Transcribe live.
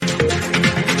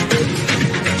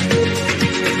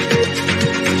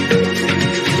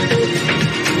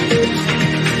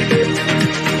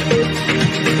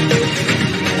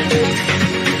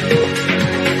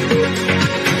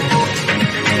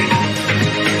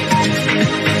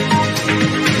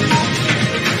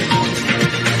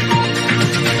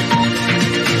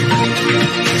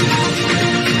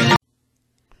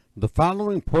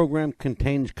following program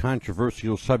contains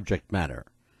controversial subject matter.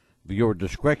 Viewer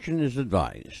discretion is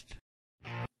advised.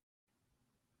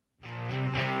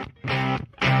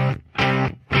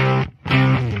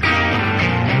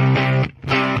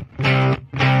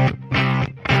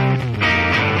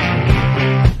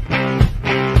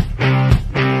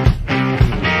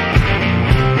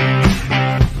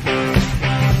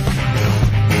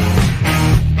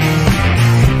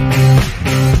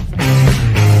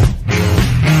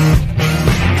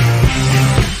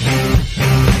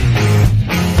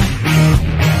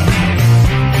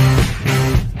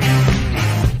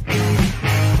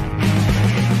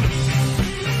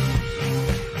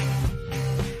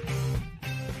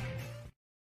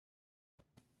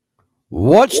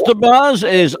 What's the Buzz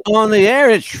is on the air.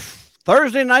 It's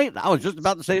Thursday night. I was just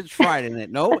about to say it's Friday night.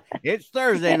 No, it's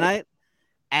Thursday night.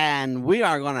 And we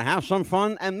are going to have some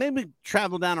fun and maybe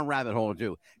travel down a rabbit hole or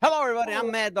two. Hello, everybody.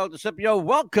 I'm Mad Dog DeCipio.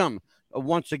 Welcome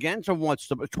once again to What's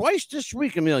the Buzz. Twice this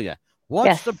week, Amelia.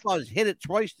 What's the Buzz? Hit it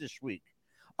twice this week.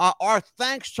 Our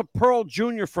thanks to Pearl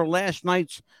Jr. for last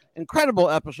night's incredible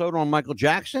episode on Michael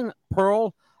Jackson.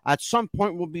 Pearl, at some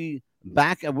point, will be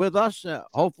back with us,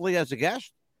 hopefully as a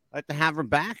guest. I'd like to have her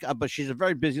back, but she's a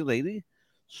very busy lady.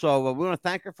 So we want to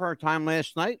thank her for her time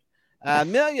last night.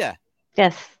 Amelia.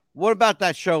 Yes. What about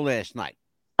that show last night?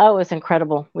 Oh, it was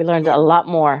incredible. We learned a lot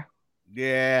more.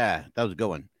 Yeah, that was a good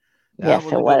one. Yes,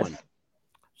 it was.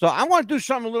 So I want to do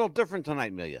something a little different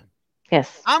tonight, Amelia.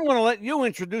 Yes. I'm going to let you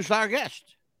introduce our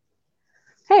guest.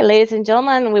 Hey, ladies and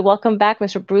gentlemen, we welcome back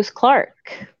Mr. Bruce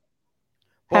Clark.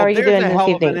 How are you doing this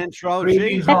evening?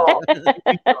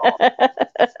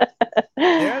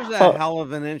 There's a hell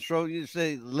of an intro. You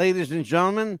say, ladies and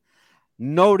gentlemen,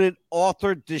 noted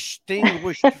author,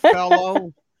 distinguished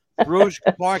fellow, Bruce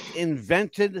Clark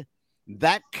invented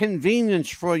that convenience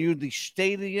for you, the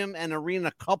stadium and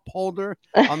arena cup holder,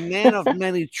 a man of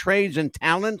many trades and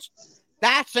talents.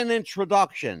 That's an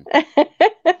introduction.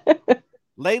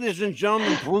 Ladies and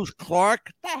gentlemen, Bruce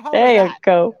Clark. There you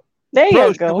go. There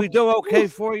you go. Did we do okay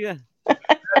for you?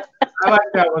 I like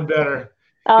that one better.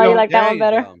 Oh, you like that one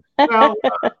better? Well,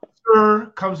 Sir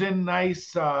comes in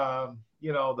nice, the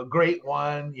great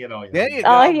one, There you go.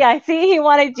 Oh, yeah, I see. He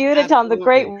wanted you to tell him the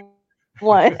great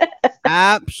one.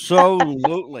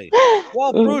 Absolutely.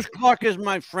 Well, Bruce Clark is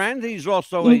my friend. He's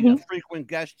also a frequent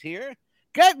guest here.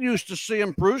 Get used to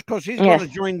seeing Bruce because he's going to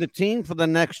join the team for the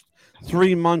next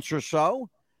 3 months or so.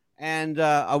 And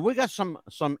we got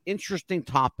some interesting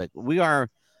topic. We are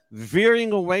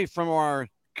veering away from our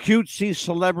cutesy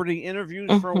celebrity interviews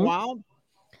for a while.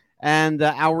 And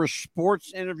our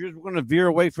sports interviews, we're going to veer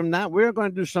away from that. We're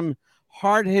going to do some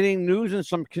hard-hitting news and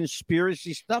some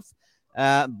conspiracy stuff.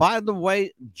 By the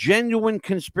way, genuine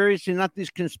conspiracy, not these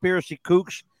conspiracy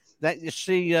kooks that you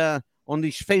see on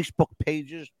these Facebook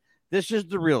pages. This is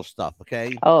the real stuff,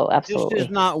 okay? Oh, absolutely. This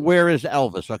is not Where is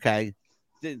Elvis, okay?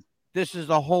 This is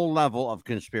a whole level of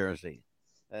conspiracy,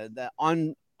 that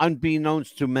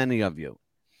unbeknownst to many of you.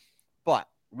 But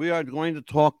we are going to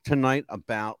talk tonight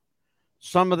about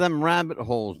some of them rabbit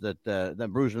holes that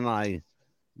Bruce and I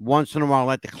once in a while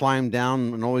like to climb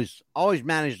down and always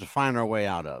manage to find our way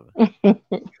out of.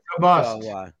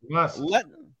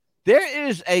 There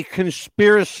is a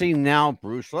conspiracy now,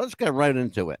 Bruce. So let's get right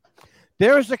into it.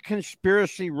 There is a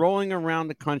conspiracy rolling around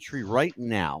the country right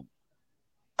now,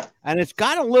 and it's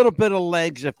got a little bit of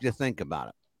legs if you think about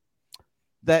it,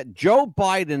 that Joe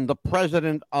Biden, the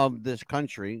president of this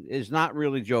country, is not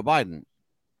really Joe Biden.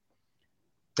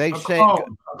 They say a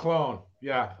clone.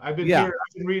 Yeah, I've been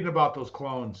reading about those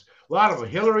clones. A lot of them.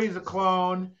 Hillary's a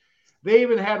clone. They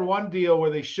even had one deal where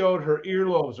they showed her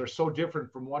earlobes are so different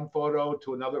from one photo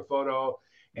to another photo.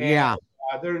 And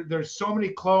there's so many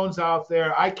clones out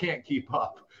there. I can't keep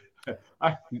up.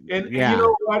 You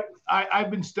know what?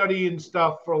 I've been studying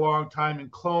stuff for a long time,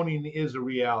 and cloning is a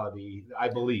reality, I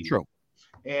believe. True.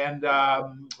 And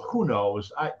who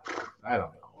knows? I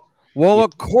don't know. Well,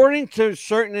 according to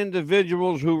certain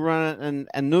individuals who run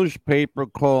a newspaper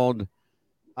called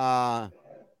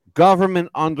Government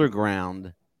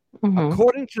Underground,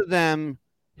 according to them,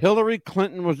 Hillary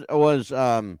Clinton was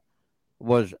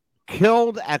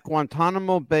killed at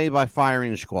Guantanamo Bay by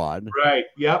firing squad. Right.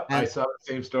 Yep. I saw the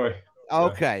same story.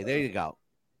 Okay, there you go.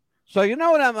 So you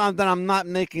know what? I'm not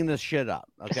making this shit up.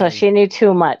 Okay? So she knew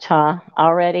too much, huh?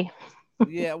 Already.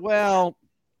 Yeah. Well.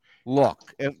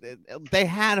 Look, if they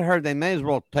had her, they may as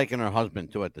well have taken her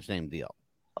husband to it, the same deal.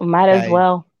 Might as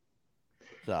well.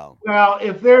 So, well,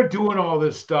 if they're doing all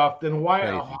this stuff, then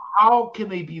how can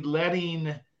they be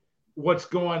letting what's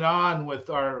going on with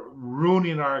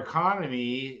ruining our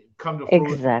economy come to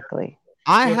fruition? Exactly.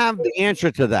 I have the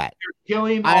answer to that. You're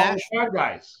killing all the bad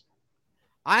guys.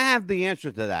 I have the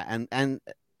answer to that, and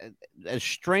as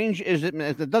strange as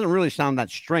it doesn't really sound that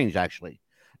strange, actually.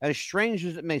 As strange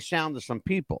as it may sound to some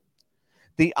people,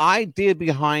 the idea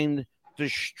behind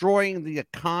destroying the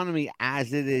economy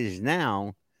as it is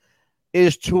now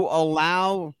is to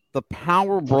allow the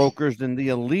power brokers and the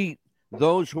elite,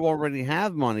 those who already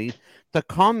have money, to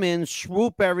come in,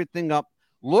 swoop everything up,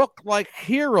 look like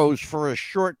heroes for a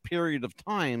short period of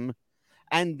time,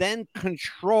 and then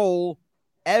control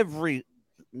every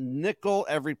nickel,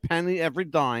 every penny, every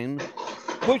dime,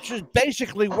 which is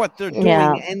basically what they're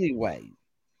doing anyway.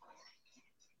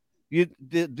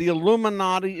 The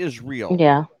Illuminati is real.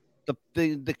 Yeah.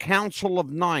 The Council of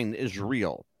Nine is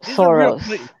real.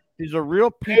 Soros. These are real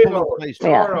people in place.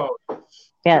 Soros.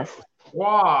 Yes.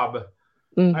 Schwab.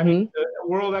 Mm-hmm. I mean, the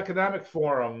World Economic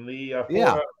Forum, the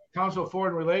Council of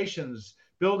Foreign Relations,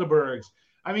 Bilderbergs.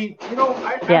 I mean,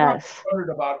 I've heard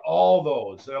about all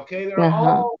those. Okay, they're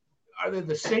all. Are they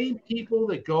the same people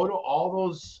that go to all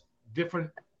those different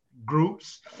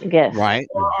groups? Yes. Right.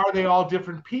 Or are they all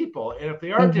different people? And if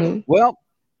they are different, well,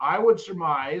 I would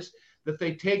surmise that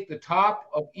they take the top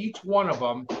of each one of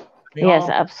them. Yes,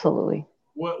 absolutely.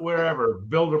 Wherever,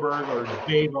 Bilderberg or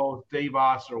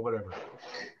Davos or whatever.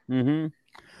 Mm-hmm.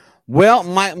 Well,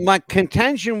 my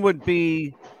contention would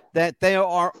be that they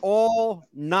are all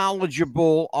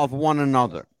knowledgeable of one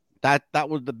another. That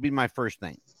would be my first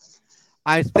thing.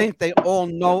 I think they all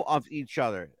know of each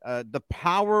other. The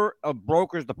power of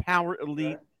brokers, the power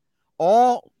elite,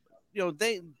 all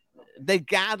they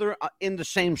gather in the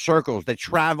same circles. They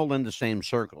travel in the same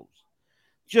circles,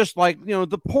 just like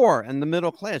the poor and the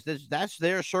middle class. That's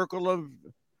their circle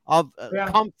of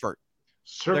comfort.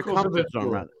 Circles of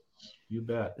influence. You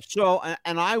bet. So,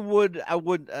 and I would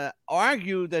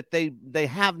argue that they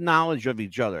have knowledge of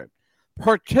each other,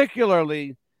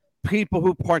 particularly people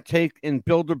who partake in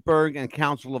Bilderberg and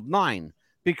Council of Nine,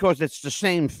 because it's the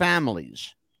same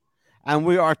families. And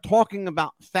we are talking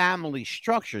about family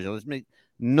structures. Let's make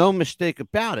no mistake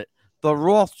about it. The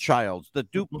Rothschilds, the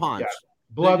DuPonts.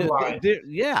 Bloodline.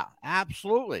 Yeah,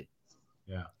 absolutely.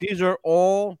 Yeah. These are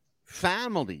all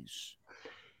families.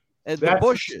 The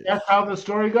Bushes. That's how the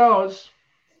story goes.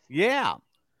 Yeah.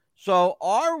 So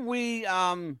are we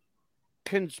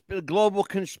global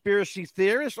conspiracy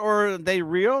theorists, or are they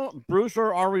real, Bruce,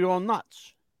 or are we all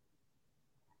nuts?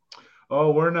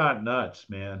 Oh, we're not nuts,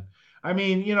 man. I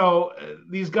mean,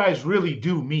 these guys really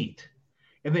do meet,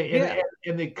 and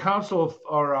in the Council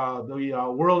or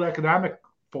the World Economic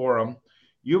Forum.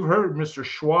 You've heard Mr.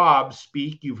 Schwab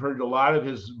speak. You've heard a lot of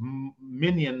his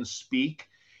minions speak,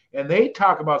 and they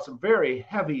talk about some very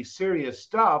heavy, serious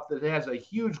stuff that has a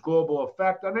huge global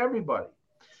effect on everybody.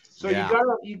 So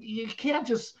you can't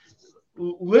just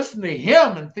listen to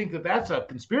him and think that that's a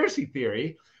conspiracy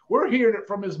theory. We're hearing it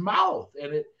from his mouth,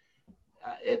 and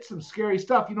it's some scary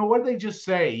stuff. What did they just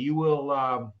say? You will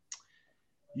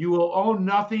own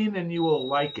nothing and you will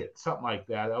like it. Something like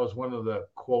that. That was one of the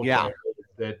quotes I heard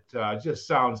that just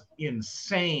sounds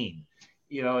insane.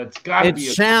 It's got to be.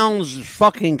 It sounds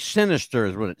fucking sinister,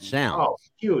 is what it sounds. Oh,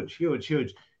 huge.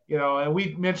 And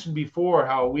we mentioned before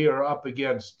how we are up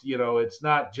against, it's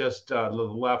not just the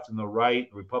left and the right,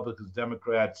 Republicans,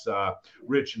 Democrats,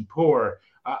 rich and poor.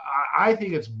 I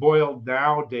think it's boiled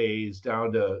nowadays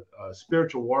down to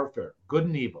spiritual warfare, good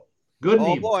and evil. Good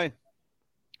and evil. Oh, boy.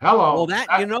 Hello.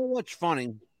 Well, what's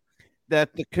funny?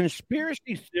 That the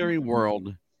conspiracy theory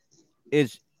world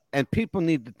is, and people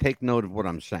need to take note of what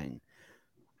I'm saying.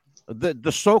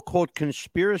 The so-called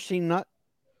conspiracy nut,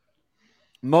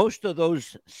 most of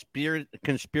those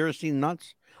conspiracy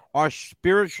nuts are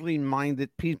spiritually minded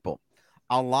people.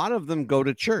 A lot of them go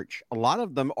to church. A lot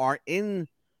of them are in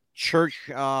church.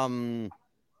 What's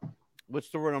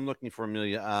the word I'm looking for,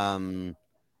 Amelia?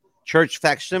 Church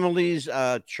facsimiles,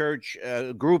 church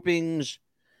groupings,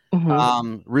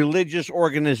 religious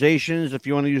organizations, if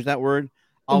you want to use that word.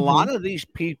 A lot of these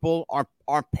people are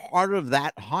part of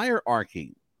that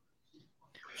hierarchy.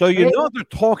 So they're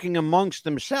talking amongst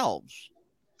themselves.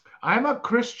 I'm a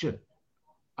Christian.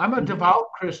 I'm a devout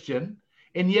Christian,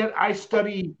 and yet I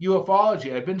study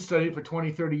ufology. I've been studying for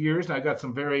 20, 30 years, and I've got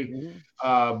some very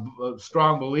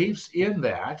strong beliefs in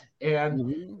that.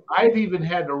 And I've even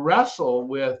had to wrestle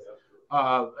with,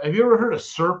 have you ever heard of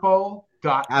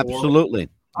Serpo.org? Absolutely. Yes.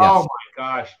 Oh,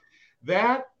 my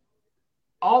gosh.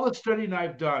 All the studying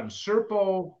I've done,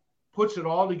 Serpo puts it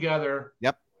all together.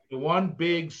 Yep. The one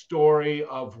big story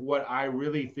of what I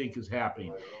really think is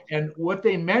happening. And what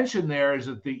they mentioned there is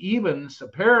that the Evans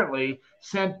apparently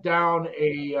sent down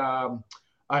a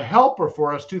helper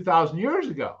for us 2,000 years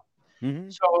ago.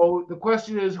 So the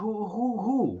question is,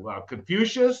 who?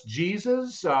 Confucius,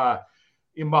 Jesus,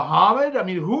 In Muhammad? I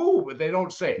mean, who? But they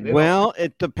don't say. Well,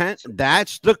 it depends.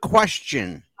 That's the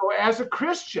question. So as a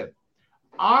Christian,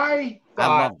 I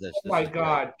thought, love this. Oh my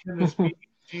God, can this be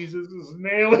Jesus is an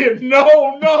alien?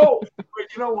 No. But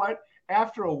you know what?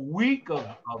 After a week of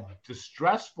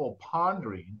distressful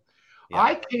pondering,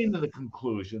 I came to the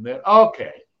conclusion that,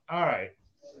 okay, all right,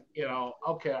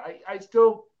 okay,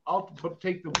 I'll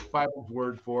take the Bible's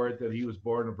word for it that he was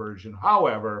born a virgin.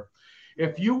 However,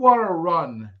 if you want to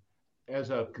run as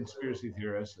a conspiracy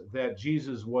theorist that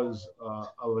Jesus was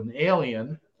of an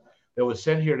alien that was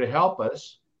sent here to help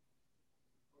us,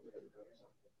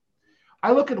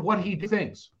 I look at what he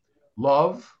thinks.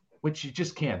 Love, which you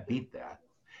just can't beat that.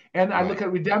 And I look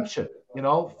at redemption,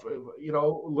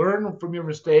 learn from your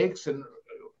mistakes and,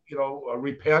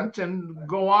 repent and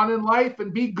go on in life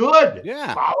and be good.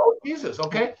 Yeah. Follow Jesus.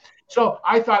 Okay. So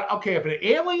I thought, okay, if an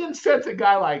alien sends a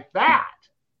guy like that,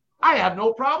 I have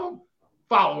no problem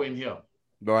following him.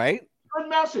 Right. Good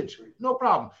message. No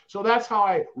problem. So that's how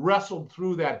I wrestled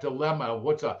through that dilemma of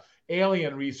what's a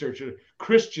alien researcher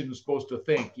Christian supposed to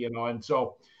think, and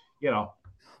so,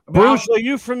 Bruce, are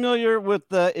you familiar with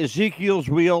Ezekiel's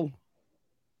wheel?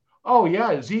 Oh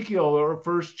yeah, Ezekiel, or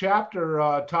first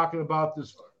chapter, talking about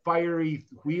this fiery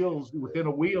wheels within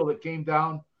a wheel that came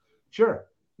down. Sure.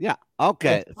 Yeah.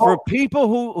 Okay. For people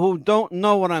who don't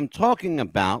know what I'm talking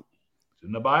about, it's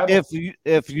in the Bible.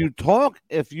 If you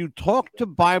talk to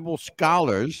Bible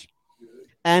scholars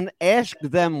and ask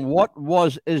them what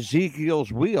was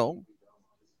Ezekiel's wheel,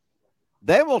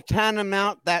 they will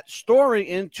tantamount that story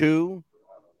into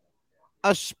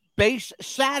a space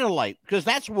satellite, because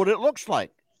that's what it looks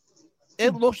like.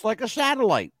 It looks like a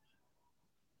satellite.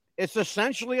 It's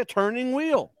essentially a turning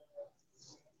wheel.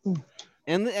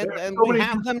 And we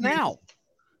have them now.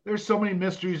 There's so many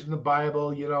mysteries in the Bible.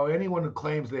 Anyone who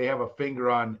claims they have a finger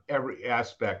on every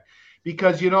aspect,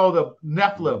 because the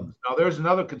Nephilim. Now, there's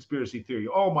another conspiracy theory.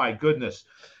 Oh my goodness,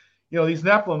 these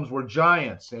Nephilims were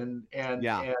giants, and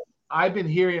I've been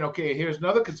hearing. Okay, here's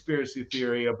another conspiracy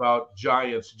theory about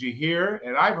giants. Did you hear?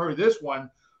 And I've heard this one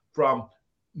from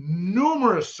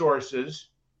numerous sources,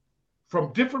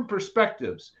 from different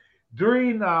perspectives.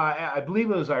 During, I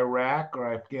believe it was Iraq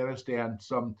or Afghanistan,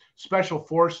 some special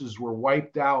forces were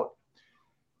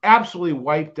absolutely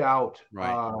wiped out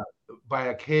by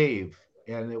a cave.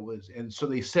 And so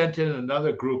they sent in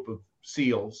another group of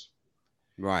SEALs.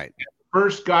 Right. And the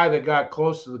first guy that got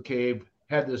close to the cave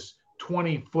had this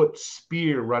 20-foot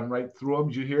spear run right through him.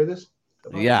 Did you hear this?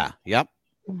 Yeah. Yep.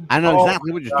 I know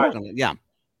exactly what you're talking about. Yeah.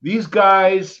 These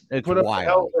guys put up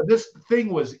hell. This thing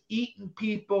was eating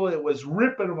people. It was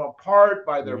ripping them apart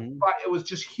by their butt. It was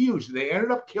just huge. They ended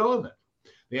up killing it.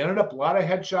 They ended up a lot of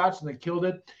headshots, and they killed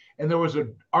it. And there was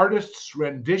an artist's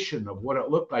rendition of what it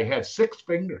looked like. It had 6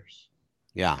 fingers.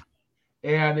 Yeah.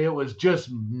 And it was just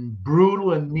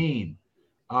brutal and mean.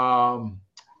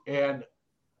 And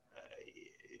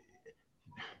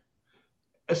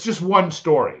it's just one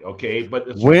story, okay? But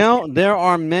there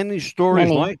are many stories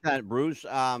like that, Bruce.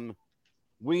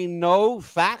 We know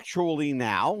factually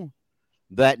now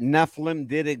that Nephilim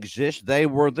did exist. They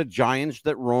were the giants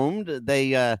that roamed.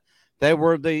 They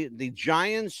were the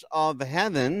giants of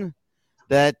heaven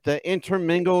that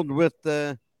intermingled with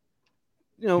the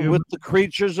with the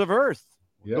creatures of earth,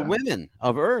 the women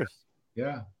of earth.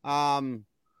 Yeah.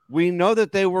 We know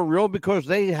that they were real because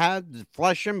they had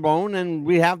flesh and bone, and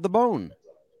we have the bone.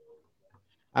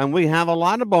 And we have a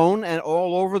lot of bone, and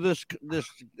all over this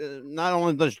not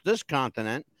only this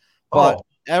continent, but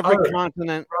every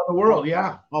continent around the world.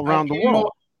 Yeah, around the world.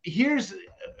 Here's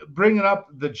bringing up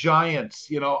the giants.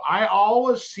 I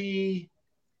always see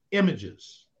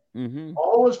images,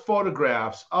 always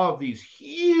photographs of these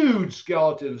huge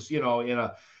skeletons. In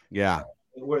a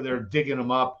where they're digging them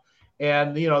up,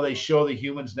 and they show the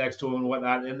humans next to them and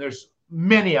whatnot. And there's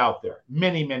many out there,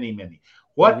 many.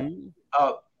 What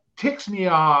ticks me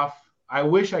off, I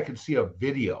wish I could see a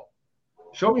video.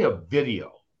 Show me a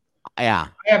video. Yeah.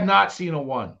 I have not seen a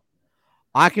one.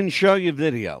 I can show you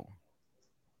video.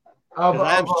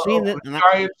 I've seen it. A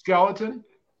giant skeleton?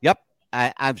 Yep.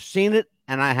 I've seen it,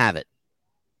 and I have it.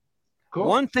 Cool.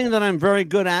 One thing that I'm very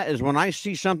good at is when I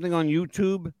see something on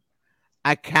YouTube,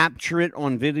 I capture it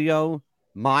on video,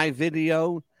 my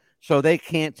video, so they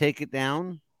can't take it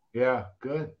down. Yeah,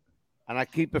 good. And I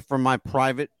keep it for my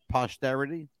private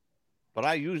posterity. But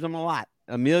I use them a lot.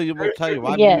 Amelia will tell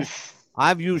you.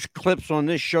 I've used clips on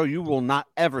this show you will not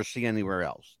ever see anywhere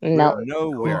else. No.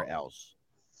 Nowhere else.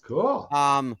 Cool.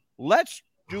 Let's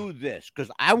do this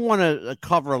because I want to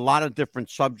cover a lot of different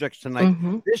subjects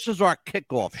tonight. This is our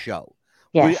kickoff show.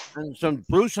 Yes. So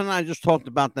Bruce and I just talked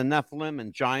about the Nephilim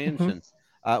and giants,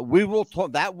 We will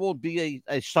talk. That will be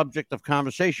a subject of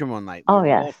conversation one night. Oh, We'll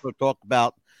yes. also talk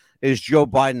about, is Joe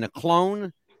Biden a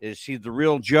clone? Is he the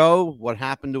real Joe? What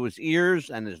happened to his ears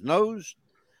and his nose?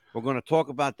 We're going to talk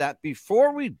about that.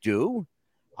 Before we do,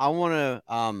 I want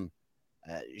to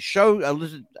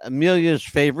listen Amelia's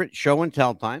favorite show and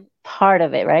tell time. Part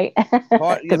of it, right?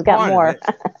 Because we got more.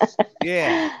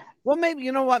 Yeah. Well, maybe,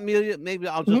 you know what, Amelia? Maybe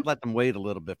I'll just let them wait a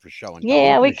little bit for show and tell.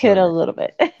 Yeah, we could a little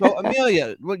bit. So,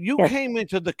 Amelia, you came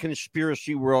into the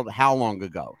conspiracy world how long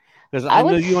ago? Because I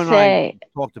know would you and say,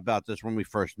 I talked about this when we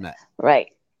first met. Right.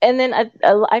 And then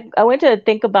I went to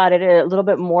think about it a little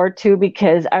bit more too,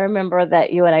 because I remember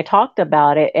that you and I talked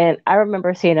about it. And I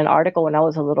remember seeing an article when I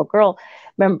was a little girl.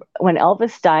 Remember when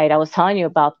Elvis died, I was telling you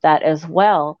about that as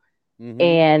well. Mm-hmm.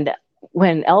 And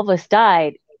when Elvis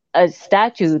died, a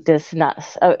statue does not,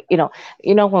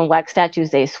 when wax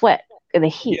statues, they sweat in the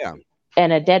heat,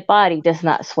 and a dead body does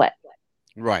not sweat.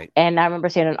 Right. And I remember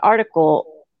seeing an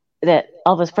article that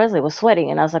Elvis Presley was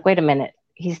sweating. And I was like, wait a minute,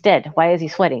 he's dead. Why is he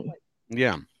sweating?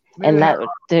 Yeah. And that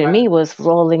to me was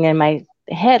rolling in my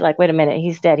head, like, wait a minute,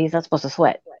 he's dead. He's not supposed to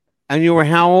sweat. And you were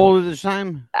how old at the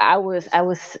time? I was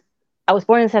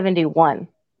born in 1971.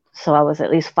 So I was at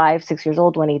least 5-6 years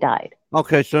old when he died.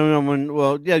 Okay, so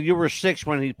you were 6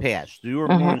 when he passed. You were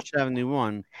born in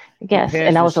 1971. Yes,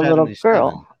 and I was a little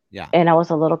girl. Yeah, and I was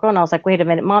a little girl, and I was like, "Wait a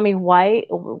minute, Mommy, why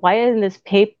in this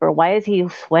paper? Why is he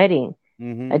sweating?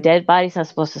 Mm-hmm. A dead body's not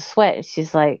supposed to sweat." And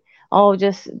she's like, "Oh,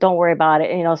 just don't worry about it."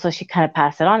 And, so she kind of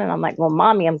passed it on, and I'm like, "Well,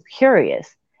 Mommy, I'm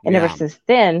curious." And ever since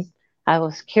then, I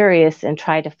was curious and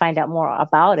tried to find out more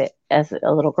about it as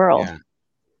a little girl.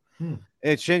 Yeah.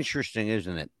 It's interesting,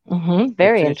 isn't it? Mm-hmm.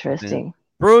 Very interesting.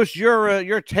 Bruce,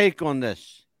 your take on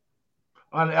this?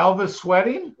 On Elvis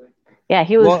sweating? Yeah,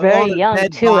 he was very young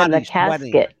too in the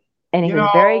casket, and he was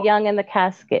very young in the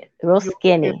casket, real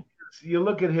skinny. You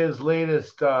look at his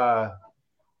latest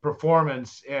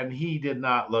performance, and he did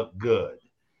not look good.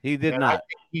 He did not. I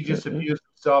think he just abused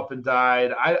himself and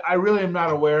died. I really am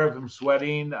not aware of him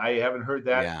sweating. I haven't heard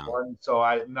that one, so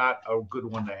I'm not a good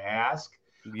one to ask.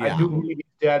 I do believe he's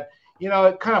dead.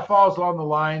 It kind of falls along the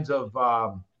lines of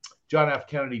John F.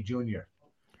 Kennedy Jr.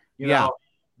 You know,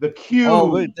 the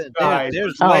Q guy.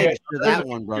 There's legs to that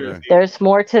one, brother. There's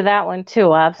more to that one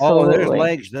too. Absolutely. There's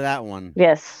legs to that one.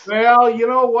 Yes. Well, you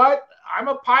know what? I'm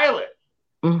a pilot,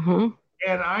 and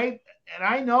I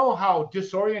know how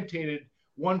disorientated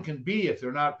one can be if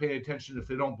they're not paying attention, if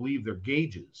they don't believe their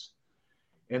gauges,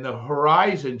 and the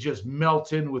horizon just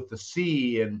melts in with the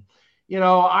sea. And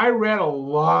I read a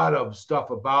lot of stuff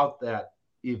about that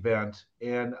event,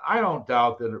 and I don't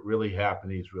doubt that it really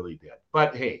happened. He's really dead.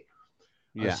 But hey,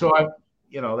 so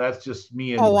that's just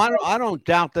me. And I don't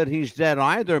doubt that he's dead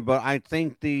either. But I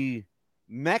think the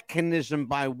mechanism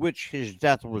by which his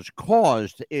death was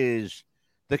caused is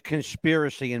the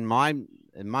conspiracy, in my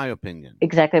opinion.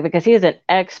 Exactly, because he is an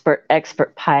expert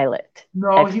pilot.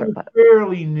 No, he was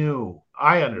fairly new.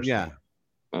 I understand.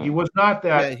 Yeah. He was not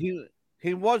that. Yeah,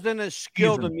 he wasn't as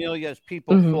skilled, Amelia, as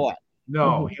people thought.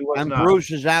 No, he was not. And Bruce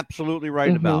is absolutely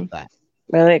right about that.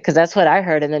 Really, because that's what I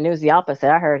heard in the news. The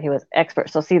opposite. I heard he was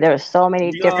expert. So see, there's so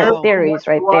many different theories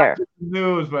right there.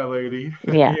 News, my lady.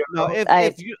 Yeah. No,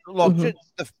 if you look,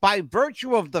 by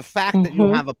virtue of the fact that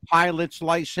you have a pilot's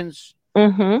license,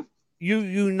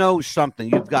 you know something.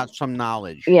 You've got some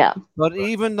knowledge. Yeah. But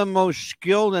even the most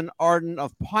skilled and ardent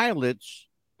of pilots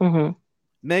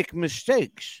make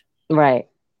mistakes. Right.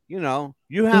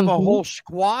 You have a whole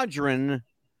squadron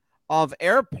of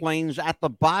airplanes at the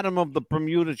bottom of the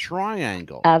Bermuda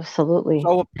Triangle. Absolutely.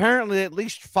 So apparently at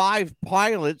least 5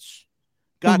 pilots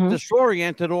got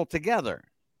disoriented altogether.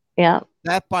 Yeah.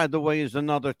 That, by the way, is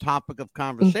another topic of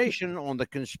conversation on the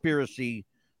conspiracy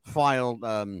filed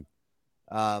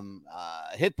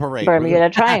hit parade. Bermuda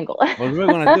Triangle. Well, we're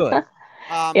going to do it.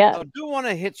 Yeah. I do want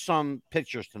to hit some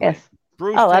pictures tonight. Yes.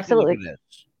 Bruce, absolutely.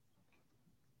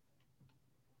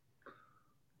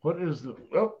 What is the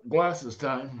glasses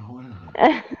time?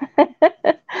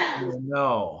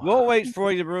 No. We'll wait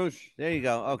for you, Bruce. There you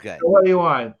go. Okay. So what do you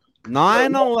want?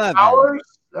 9/11. Towers?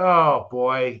 Oh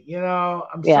boy.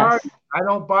 I'm sorry. I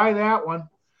don't buy that one.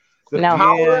 The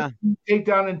towers take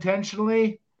down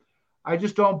intentionally. I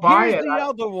just don't buy it. The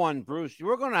other one, Bruce.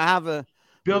 We're going to have a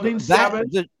Building 7.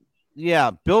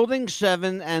 Building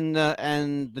 7 and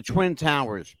the Twin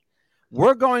Towers.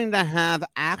 We're going to have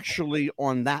actually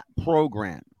on that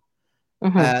program.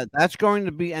 That's going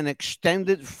to be an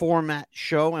extended format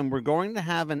show, and we're going to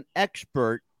have an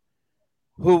expert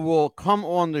who will come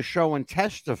on the show and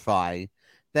testify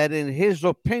that, in his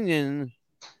opinion,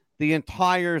 the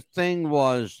entire thing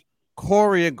was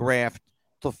choreographed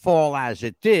to fall as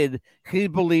it did. He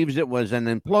believes it was an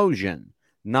implosion,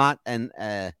 not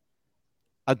a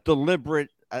deliberate,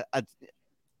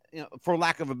 for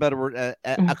lack of a better word,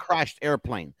 a crashed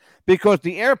airplane, because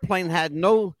the airplane had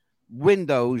no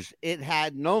windows, it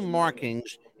had no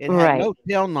markings, it had no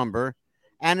tail number,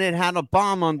 and it had a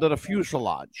bomb under the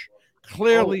fuselage,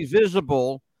 clearly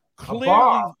visible,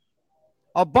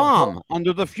 a bomb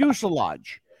under the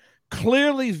fuselage,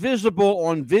 clearly visible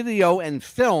on video and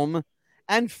film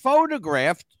and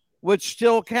photographed with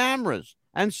still cameras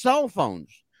and cell phones.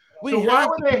 So why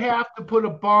would they have to put a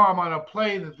bomb on a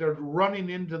plane that they're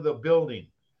running into the building?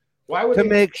 Why would to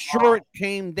make sure it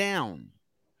came down?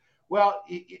 Well,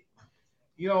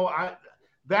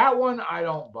 that one I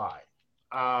don't buy.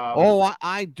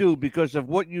 I do, because of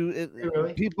what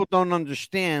people don't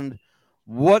understand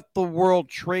what the World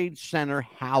Trade Center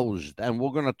housed, and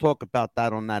we're going to talk about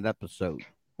that on that episode.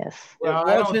 Yes. Well,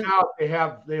 I don't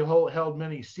doubt they held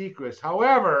many secrets.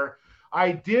 However,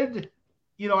 I did.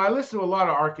 I listened to a lot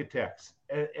of architects,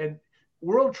 and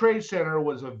World Trade Center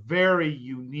was a very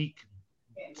unique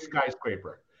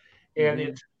skyscraper, and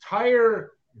its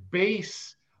entire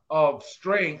base of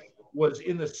strength was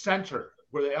in the center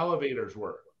where the elevators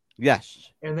were. Yes.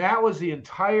 And that was the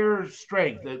entire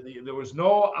strength. There was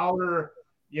no outer,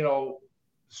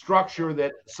 structure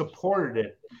that supported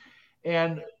it.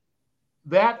 And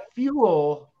that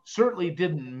fuel certainly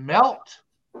didn't melt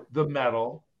the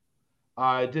metal.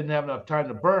 It didn't have enough time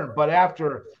to burn, but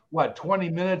after 20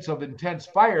 minutes of intense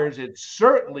fires, it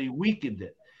certainly weakened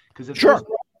it, because at those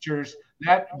temperatures,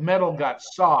 that metal got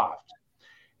soft.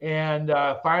 And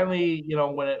finally,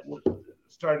 when it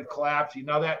started collapsing,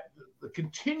 now that the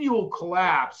continual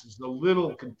collapse is a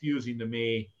little confusing to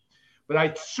me, but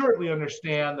I certainly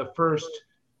understand the first,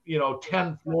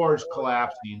 10 floors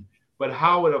collapsing, but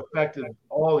how it affected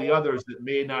all the others that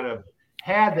may not have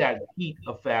had that heat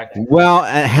effect. Well,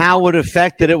 how it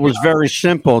affected it was very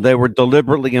simple. They were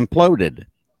deliberately imploded.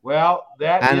 Well,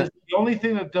 that is the only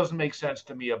thing that doesn't make sense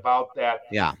to me about that.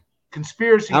 Yeah.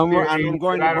 Conspiracy theory. I'm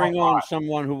going to bring on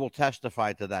someone who will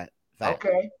testify to that fact.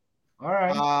 Okay. All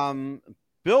right.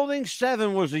 Building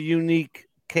 7 was a unique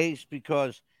case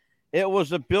because it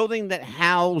was a building that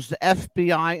housed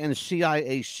FBI and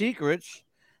CIA secrets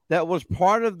that was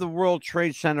part of the World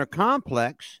Trade Center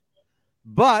complex,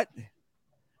 but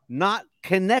not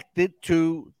connected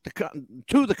to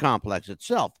the complex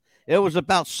itself. It was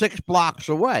about 6 blocks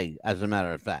away, as a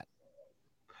matter of fact.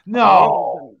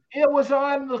 No, it was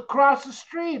across the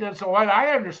street. That's what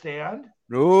I understand.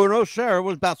 No, sir. It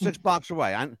was about 6 blocks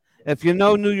away. If you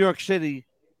know New York City,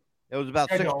 it was about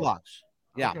 6 blocks.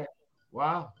 Yeah. Okay.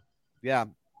 Wow. Yeah.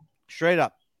 Straight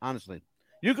up, honestly.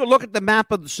 You could look at the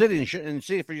map of the city and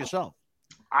see it for yourself.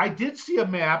 I did see a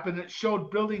map, and it showed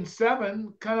Building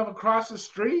 7 kind of across the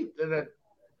street.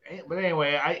 But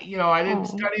anyway, I didn't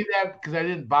study that because I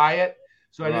didn't buy it,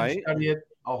 so I didn't study it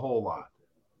a whole lot.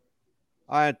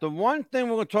 All right, the one thing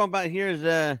we're going to talk about here is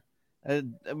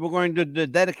we're going to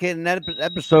dedicate an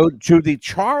episode to the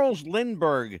Charles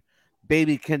Lindbergh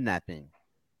baby kidnapping.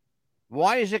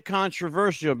 Why is it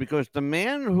controversial? Because the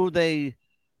man who they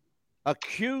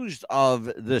accused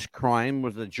of this crime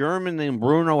was a German named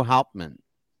Bruno Hauptmann.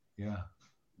 Yeah.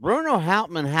 Bruno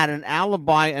Hauptmann had an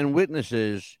alibi and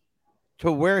witnesses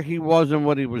to where he was and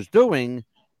what he was doing.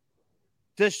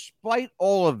 Despite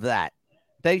all of that,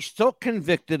 they still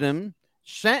convicted him,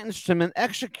 sentenced him, and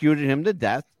executed him to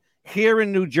death here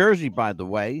in New Jersey, by the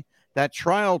way. That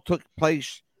trial took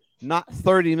place not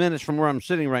 30 minutes from where I'm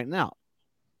sitting right now.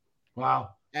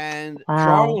 Wow. And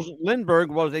Charles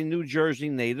Lindbergh was a New Jersey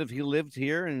native. He lived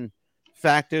here. In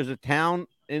fact, there's a town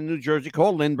in New Jersey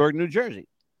called Lindbergh, New Jersey,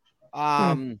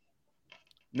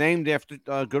 named after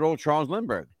good old Charles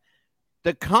Lindbergh.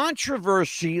 The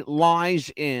controversy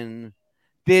lies in,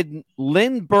 did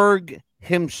Lindbergh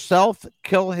himself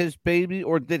kill his baby,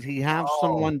 or did he have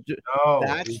someone do?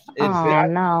 No.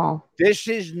 No. This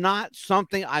is not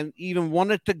something I even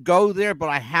wanted to go there, but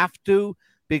I have to,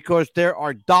 because there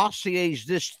are dossiers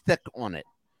this thick on it.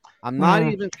 I'm not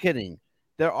even kidding.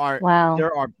 There are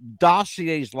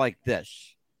dossiers like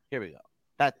this. Here we go.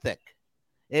 That thick.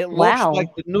 It looks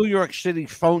like the New York City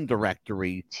phone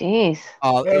directory. Jeez.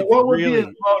 What would be his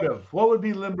motive? What would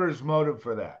be Lindbergh's motive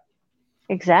for that?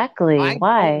 Exactly.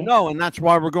 Why? No, and that's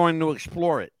why we're going to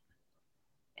explore it.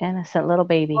 Innocent little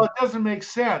baby. Well, it doesn't make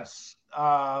sense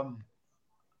to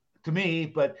me,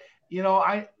 but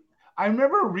I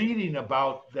remember reading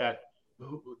about the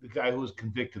guy who was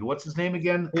convicted. What's his name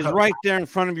again? He's right there in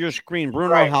front of your screen,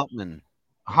 Bruno Hauptmann.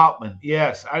 Hauptmann,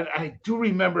 yes. I do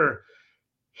remember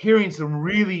hearing some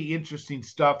really interesting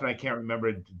stuff, and I can't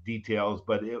remember the details,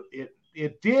 but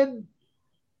it did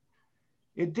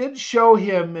it did show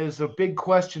him as a big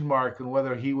question mark on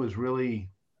whether he was really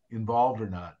involved or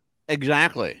not.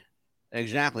 Exactly.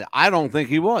 I don't think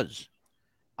he was.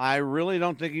 I really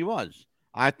don't think he was.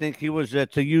 I think he was,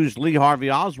 to use Lee Harvey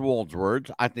Oswald's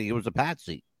words, I think he was a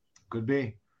patsy. Could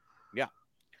be. Yeah.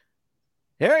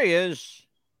 Here he is.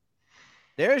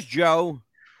 There's Joe.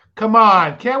 Come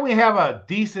on. Can't we have a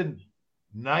decent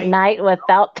night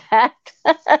without that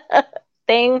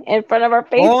thing in front of our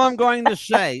face? All I'm going to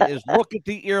say is look at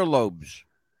the earlobes.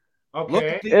 Okay. Look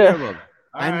at the earlobes.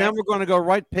 And right. then we're going to go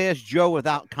right past Joe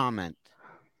without comment.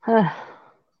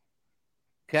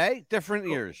 Okay? Different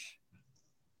ears.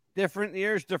 Different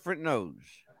ears, different nose.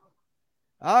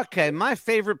 Okay, my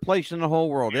favorite place in the whole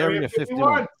world, Area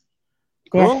 51.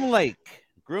 Groom Lake,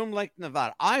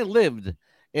 Nevada. I lived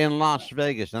in Las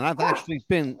Vegas, and I've actually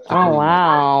been to Oh,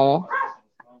 wow.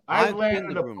 I've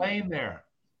landed a plane there.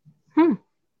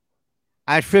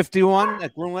 At 51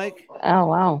 at Groom Lake? Oh,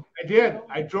 wow. I did.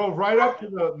 I drove right up to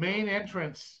the main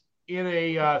entrance in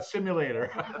a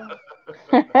simulator.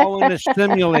 Oh, in a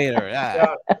simulator.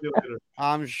 Yeah, simulator.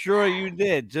 I'm sure you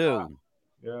did, too.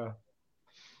 Yeah.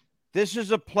 This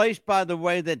is a place, by the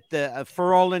way, that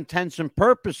for all intents and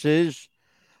purposes,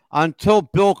 until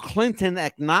Bill Clinton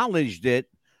acknowledged it,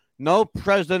 no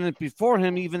president before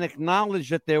him even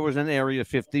acknowledged that there was an Area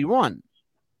 51.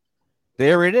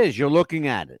 There it is. You're looking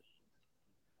at it.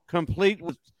 Complete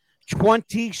with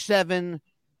 27,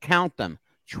 count them,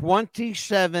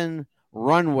 27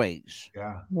 runways.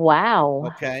 Yeah. Wow.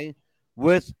 Okay.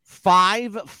 With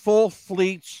 5 full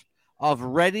fleets of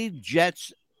ready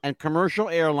jets and commercial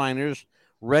airliners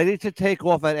ready to take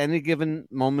off at any given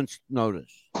moment's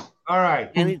notice. All right.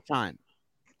 Anytime.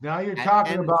 Now you're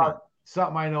talking about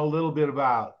something I know a little bit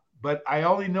about, but I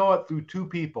only know it through 2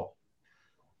 people.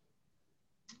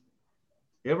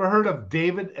 You ever heard of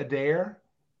David Adair?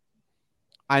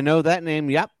 I know that name.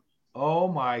 Yep. Oh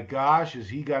my gosh, has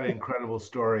he got an incredible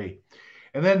story.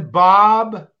 And then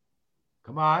Bob,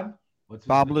 come on. What's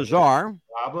Bob Lazar.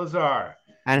 Bob Lazar.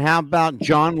 And how about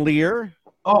John Lear?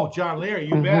 Oh, John Lear,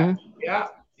 you bet.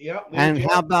 Yeah. And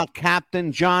how about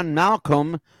Captain John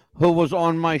Malcolm, who was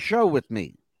on my show with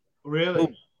me? Really?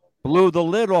 Who blew the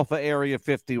lid off of Area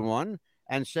 51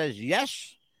 and says,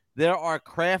 yes, there are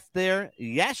craft there.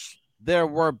 Yes, there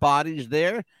were bodies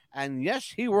there. And yes,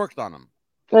 he worked on them.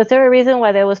 Was there a reason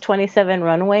why there was 27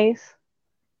 runways?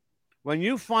 When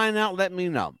you find out, let me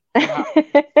know. Can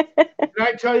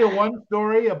I tell you one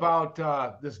story about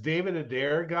this David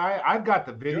Adair guy? I've got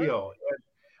the video.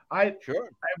 Sure.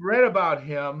 I've read about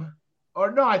him.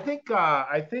 Or no, I think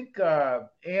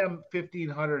AM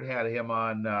 1500 had him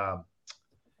on,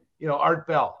 Art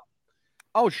Bell.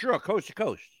 Oh, sure, Coast to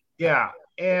Coast. Yeah,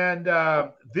 and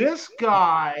this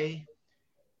guy,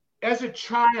 as a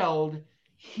child,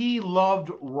 he loved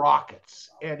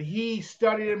rockets, and he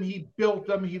studied them. He built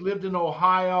them. He lived in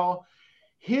Ohio.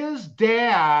 His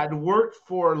dad worked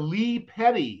for Lee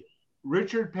Petty,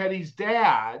 Richard Petty's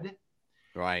dad.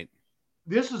 Right.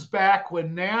 This is back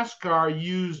when NASCAR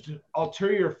used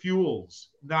ulterior fuels,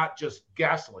 not just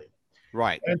gasoline.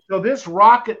 Right. And so this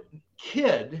rocket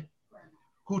kid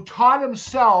who taught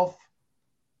himself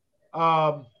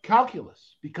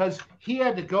calculus, because he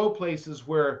had to go places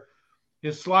where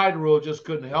his slide rule just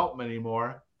couldn't help him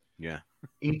anymore. Yeah.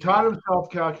 He taught himself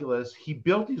calculus. He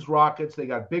built these rockets. They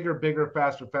got bigger,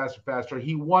 faster.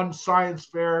 He won science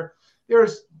fair.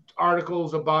 There's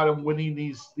articles about him winning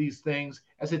these things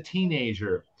as a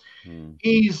teenager.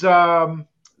 He's some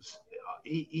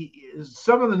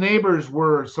of the neighbors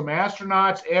were some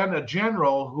astronauts and a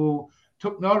general who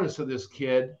took notice of this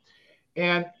kid.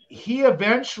 And he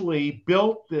eventually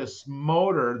built this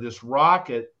motor, this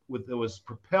rocket that was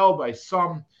propelled by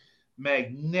some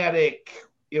magnetic.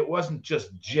 It wasn't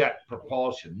just jet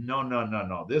propulsion.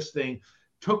 No. This thing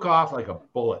took off like a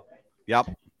bullet. Yep.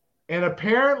 And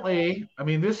apparently, I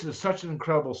mean, this is such an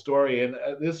incredible story, and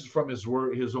this is from his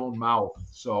own mouth,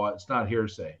 so it's not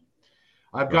hearsay.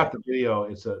 I've got the video.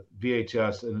 It's a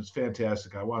VHS, and it's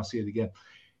fantastic. I want to see it again.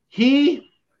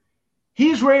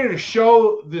 He's ready to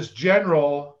show this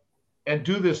general and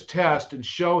do this test and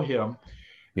show him.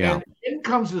 Yeah. And in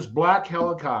comes this black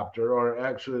helicopter, or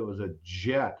actually it was a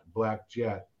black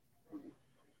jet.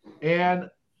 And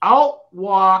out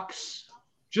walks,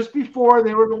 just before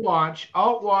they were to launch,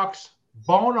 out walks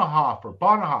Bonhoeffer,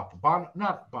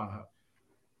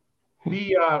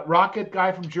 the rocket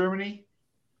guy from Germany.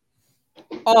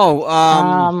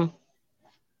 Oh,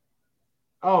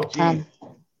 geez.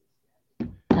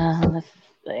 Let's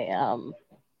see.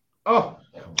 Oh,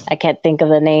 I can't think of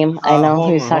the name. I know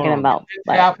who he's talking about. It's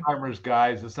But Alzheimer's,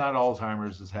 guys. It's not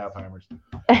Alzheimer's. It's Alzheimer's.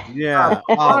 Yeah.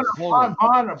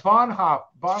 Bonhoff.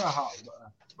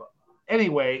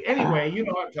 Anyway, you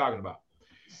know what I'm talking about.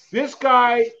 This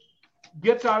guy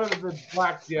gets out of the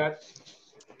black jet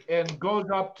and goes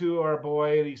up to our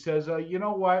boy and he says, "You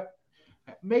know what?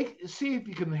 See if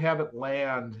you can have it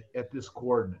land at this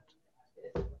coordinate."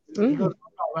 He goes,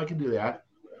 "Oh, I can do that."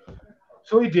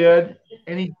 So he did,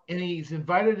 and he's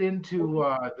invited into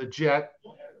the jet,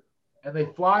 and they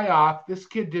fly off. This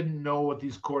kid didn't know what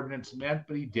these coordinates meant,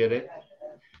 but he did it.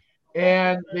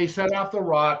 And they set off the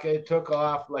rocket. It took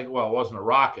off it wasn't a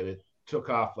rocket. It took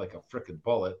off like a freaking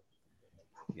bullet.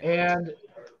 And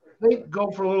they go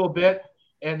for a little bit,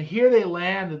 and here they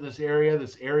land in this area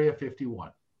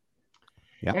 51.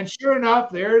 Yep. And sure enough,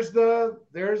 there's the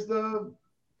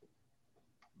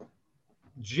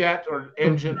jet or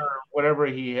engine or whatever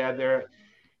he had there.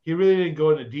 He really didn't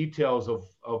go into details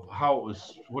of how it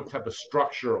was, what type of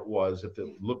structure it was, if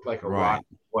it looked like a rocket,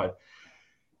 what.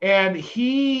 And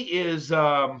he is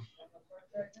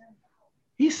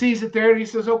he sees it there and he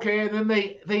says, okay. And then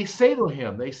they say to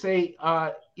him, they say,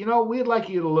 we'd like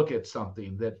you to look at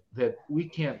something that we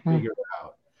can't figure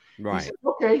out. Right. He said,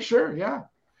 okay, sure, yeah.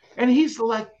 And he's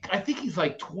I think he's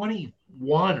like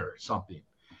 21 or something.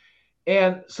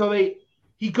 And so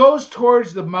he goes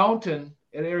towards the mountain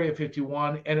at Area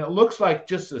 51, and it looks like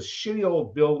just a shitty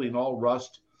old building, all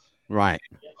rust. Right.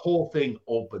 The whole thing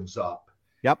opens up.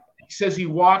 Yep. He says he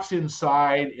walks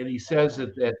inside, and he says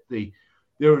that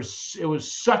it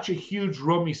was such a huge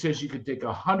room. He says you could take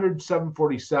 100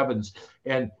 747s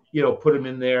and put them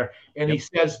in there. And he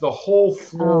says the whole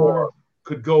floor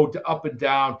could go up and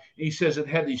down. And he says it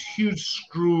had these huge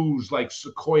screws like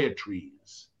sequoia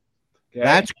trees. Okay?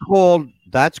 That's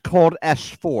called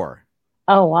S4.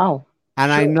 Oh wow. And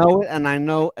sure. I know it, and I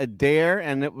know Adair,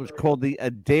 and it was called the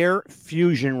Adair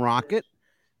fusion rocket.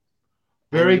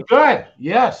 Very good.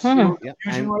 Yes. Fusion,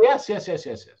 yes.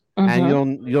 Mm-hmm.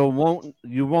 And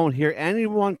you won't hear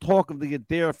anyone talk of the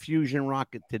Adair fusion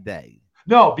rocket today.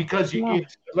 No, because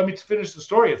let me finish the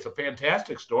story. It's a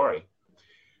fantastic story.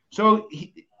 So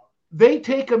they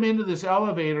take him into this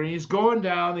elevator, and he's going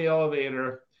down the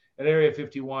elevator at Area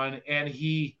 51, and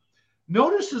he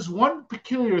notices one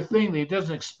peculiar thing that he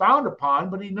doesn't expound upon,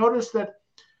 but he noticed that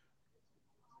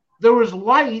there was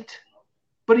light,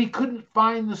 but he couldn't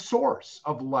find the source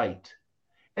of light.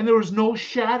 And there was no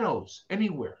shadows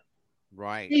anywhere.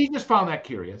 Right. He just found that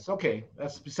curious. Okay,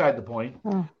 that's beside the point.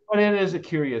 But it is a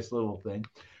curious little thing.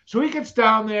 So he gets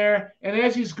down there, and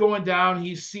as he's going down,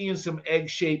 he's seeing some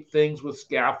egg-shaped things with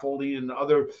scaffolding and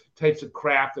other types of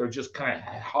craft that are just kind of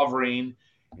hovering.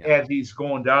 As he's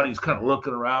going down, he's kind of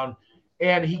looking around.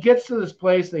 And he gets to this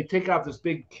place, and they take out this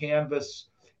big canvas,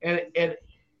 and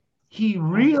he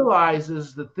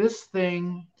realizes that this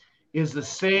thing is the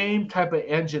same type of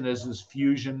engine as his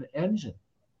fusion engine.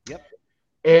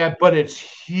 Yep. But it's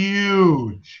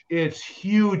huge. It's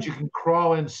huge. You can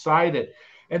crawl inside it.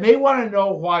 And they want to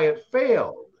know why it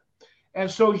failed.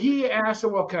 And so he asked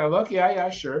them, well, can I look? Yeah,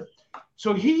 sure.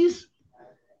 So he's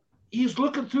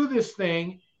looking through this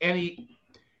thing, and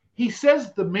he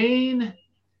says the main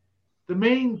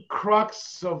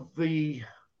crux of the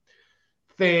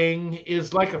thing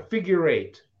is like a figure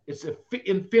eight. It's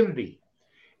infinity.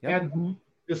 Yep. And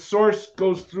the source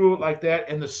goes through it like that.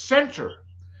 And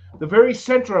the very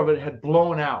center of it had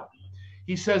blown out.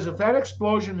 He says if that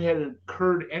explosion had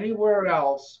occurred anywhere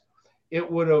else, it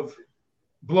would have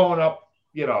blown up,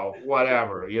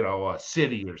 whatever, a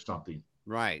city or something.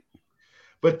 Right.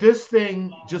 But this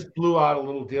thing just blew out a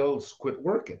little deal, it's quit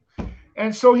working.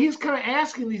 And so he's kind of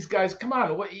asking these guys, come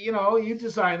on, what, you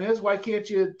designed this. Why can't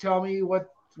you tell me what's,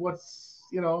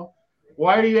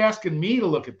 why are you asking me to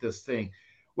look at this thing?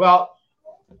 Well,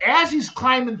 as he's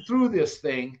climbing through this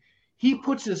thing, he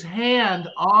puts his hand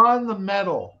on the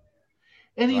metal,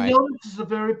 and he notices a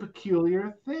very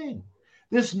peculiar thing.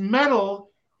 This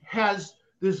metal has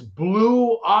this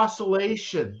blue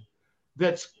oscillation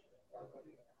that's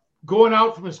going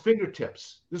out from his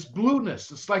fingertips, this blueness.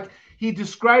 It's like he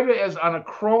described it as on a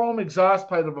chrome exhaust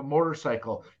pipe of a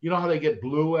motorcycle. You know how they get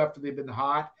blue after they've been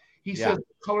hot? He said the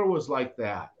color was like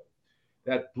that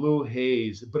blue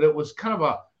haze, but it was kind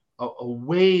of a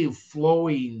wave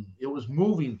flowing. It was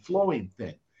moving, flowing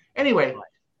thing. Anyway,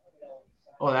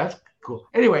 that's cool.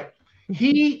 Anyway,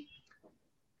 he's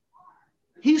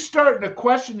starting to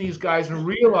question these guys and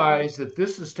realize that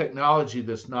this is technology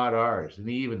that's not ours. And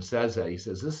he even says that. He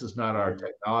says, this is not our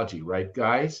technology, right,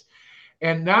 guys?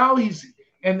 And now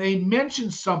they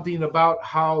mentioned something about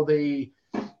how they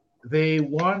they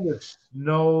wanted to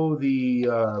know the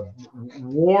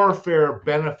warfare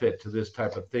benefit to this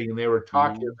type of thing, and they were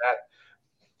talking that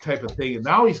type of thing. And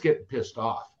now he's getting pissed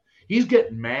off. He's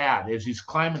getting mad as he's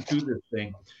climbing through this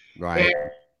thing. Right.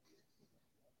 And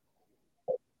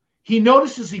he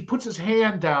notices he puts his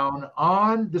hand down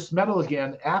on this metal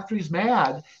again after he's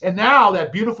mad, and now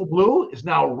that beautiful blue is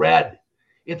now red.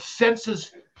 It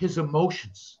senses his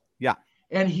emotions. Yeah.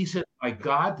 And he said, "My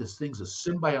God, this thing's a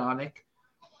symbiotic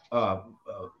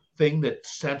thing that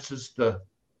senses the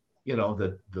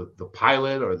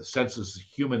pilot, or the senses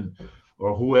human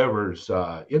or whoever's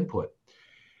input."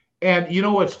 And you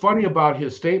know what's funny about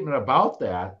his statement about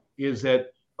that is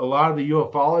that a lot of the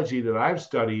ufology that I've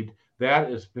studied,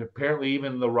 that is apparently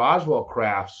even the Roswell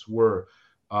crafts were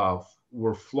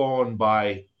flown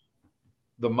by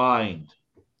the mind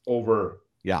over.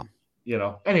 Yeah.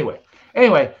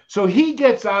 Anyway, so he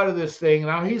gets out of this thing.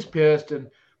 Now he's pissed,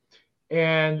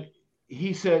 and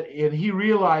he said, and he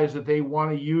realized that they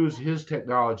want to use his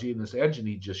technology in this engine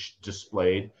he just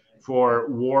displayed for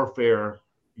warfare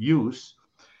use.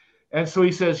 And so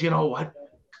he says, "You know what?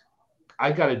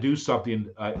 I got to do something.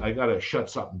 I got to shut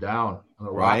something down on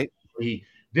the rocket." He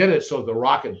did it, so the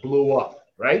rocket blew up,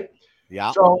 right?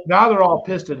 Yeah. So now they're all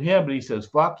pissed at him, but he says,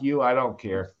 "Fuck you, I don't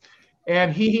care."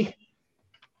 And he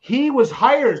was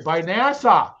hired by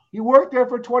NASA. He worked there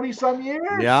for 20-some years.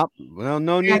 Yeah. Well,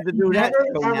 no need to do that.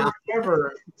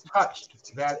 Never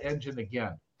touched that engine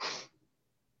again.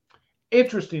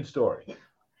 Interesting story.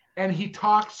 And he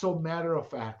talks so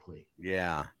matter-of-factly.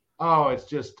 Yeah. Oh, it's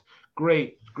just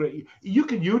great. You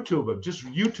can YouTube him. Just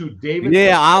YouTube David.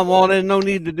 Yeah, I wanted no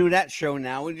need to do that show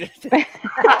now. We just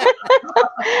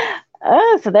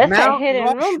Oh, so that's that Mount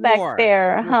hidden room back Rushmore.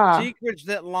 there, huh? Secrets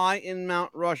that lie in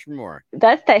Mount Rushmore.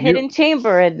 That's the hidden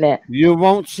chamber, isn't it? You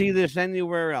won't see this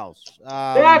anywhere else.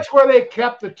 That's where they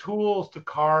kept the tools to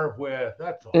carve with.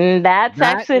 That's all. That's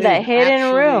actually that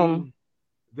hidden room.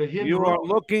 The hidden You room. are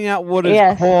looking at what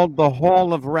is called the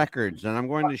Hall of Records, and I'm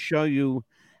going to show you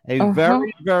a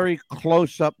very, very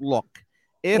close-up look.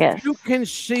 If you can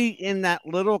see in that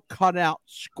little cutout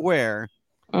square,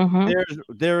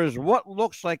 there is what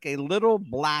looks like a little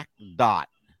black dot.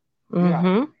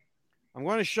 Mm-hmm. I'm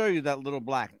going to show you that little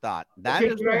black dot. That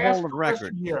is the Hall of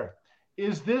Records. Here.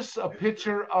 Is this a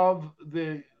picture of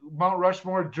the Mount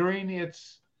Rushmore during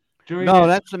its? No,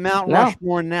 that's the Mount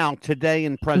Rushmore now, today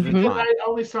in present time. I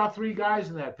only saw 3 guys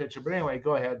in that picture, but anyway,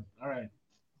 go ahead. All right.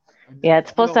 Yeah, it's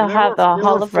supposed to have the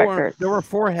Hall of Records. There were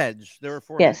 4 heads. There were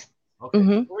 4 heads.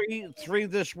 Okay. Three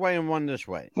this way and 1 this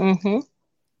way. Mm-hmm.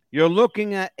 You're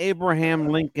looking at Abraham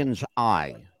Lincoln's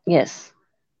eye. Yes.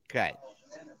 Okay.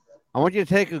 I want you to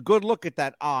take a good look at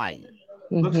that eye.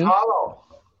 Looks hollow.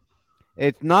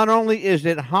 It's not only is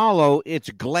it hollow, it's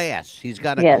glass. He's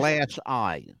got a glass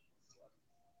eye.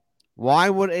 Why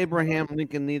would Abraham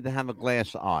Lincoln need to have a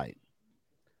glass eye?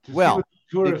 Well,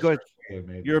 because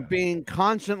you're being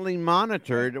constantly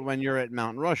monitored when you're at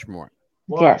Mount Rushmore.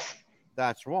 Why? Yes.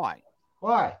 That's why.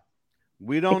 Why?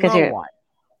 We don't know why.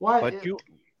 Why? But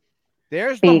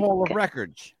there's the Hall of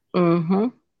Records. Mm-hmm.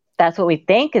 That's what we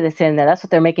think is in there. That's what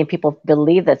they're making people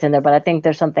believe that's in there. But I think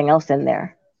there's something else in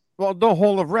there. Well, the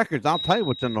Hall of Records. I'll tell you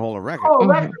what's in the Hall of Records. Oh,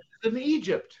 records in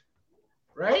Egypt,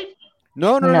 right?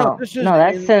 No. That's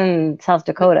in South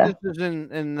Dakota. This is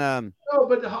in No,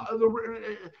 but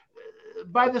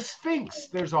by the Sphinx,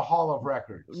 there's a Hall of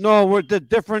Records. No, we're the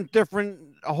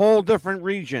a whole different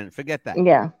region. Forget that.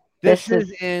 Yeah. This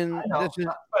is in.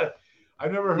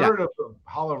 I've never heard of the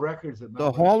Hall of Records.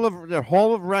 The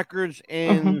Hall of Records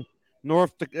in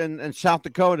in South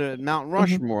Dakota, Mount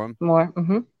Rushmore,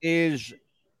 is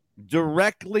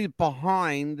directly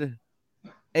behind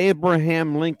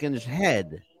Abraham Lincoln's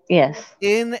head. Yes.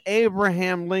 In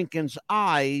Abraham Lincoln's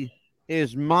eye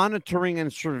is monitoring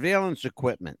and surveillance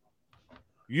equipment.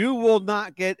 You will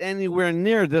not get anywhere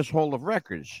near this Hall of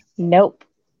Records. Nope.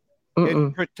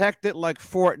 It's protected like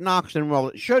Fort Knox, and well,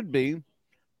 it should be,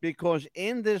 because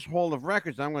in this Hall of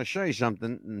Records, I'm going to show you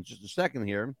something in just a second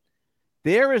here.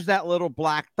 There is that little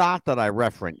black dot that I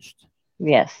referenced.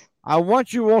 Yes. I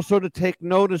want you also to take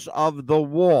notice of the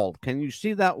wall. Can you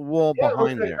see that wall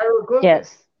behind there?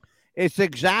 Yes. It's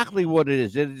exactly what it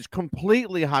is. It is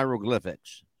completely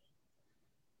hieroglyphics.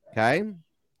 Okay?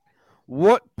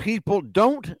 What people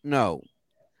don't know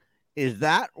is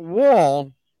that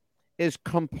wall is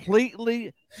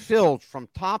completely filled from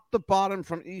top to bottom,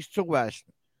 from east to west,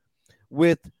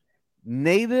 with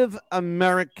Native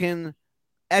American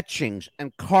etchings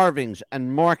and carvings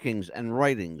and markings and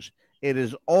writings. It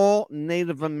is all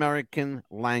Native American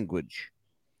language.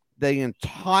 The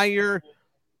entire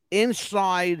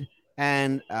inside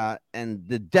and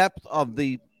the depth of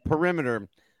the perimeter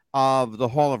of the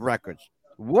Hall of Records.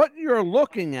 What you're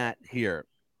looking at here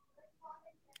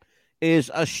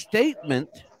is a statement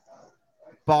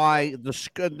by this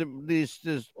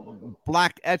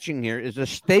black etching here is a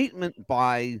statement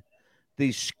by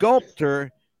the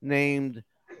sculptor named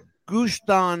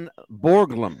Gustav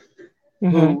Borglum,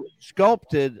 who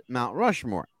sculpted Mount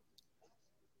Rushmore.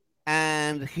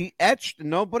 And he etched,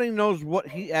 nobody knows what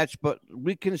he etched, but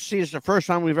we can see it's the first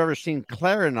time we've ever seen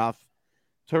clear enough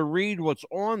to read what's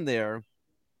on there.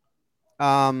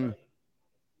 I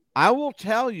will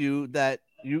tell you that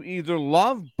you either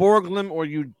love Borglum or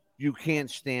you can't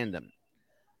stand him,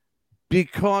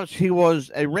 because he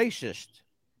was a racist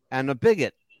and a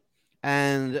bigot.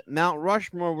 And Mount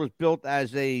Rushmore was built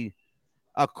as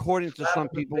according to some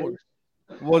people,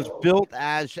 was built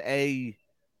as a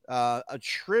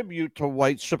tribute to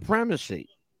white supremacy.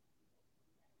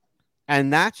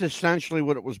 And that's essentially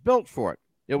what it was built for.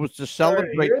 It was to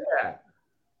celebrate. Sorry to hear that.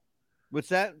 What's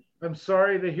that? I'm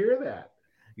sorry to hear that.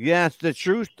 Yes, the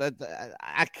truth.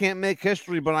 I can't make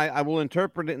history, but I will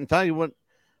interpret it and tell you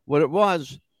what it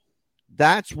was.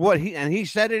 That's what he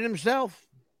said it himself.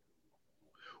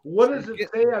 What does it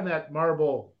say on that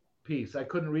marble piece? I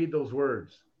couldn't read those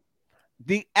words.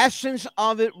 The essence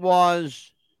of it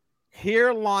was,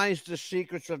 here lies the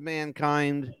secrets of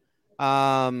mankind.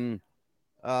 And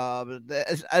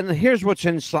here's what's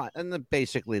inside. And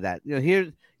basically that,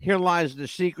 here lies the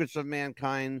secrets of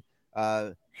mankind,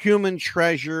 human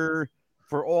treasure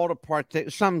for all to partake,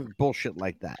 some bullshit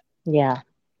like that. Yeah.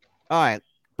 All right.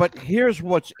 But here's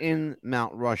what's in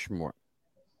Mount Rushmore: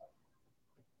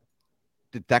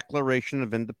 the Declaration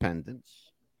of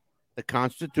Independence, the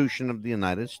Constitution of the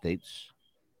United States,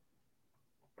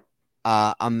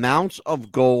 amounts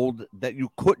of gold that you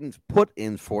couldn't put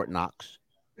in Fort Knox.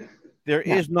 There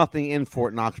is nothing in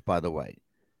Fort Knox, by the way.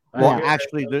 Well,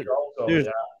 actually,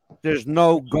 there's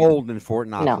no gold in Fort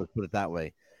Knox. No. Let's put it that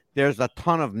way. There's a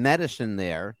ton of medicine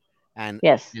there, and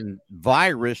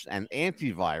virus and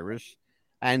antivirus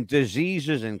and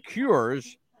diseases and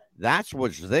cures. That's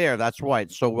what's there. That's why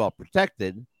it's so well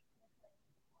protected.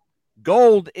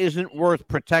 Gold isn't worth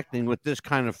protecting with this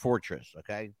kind of fortress,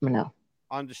 okay? No.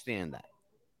 Understand that.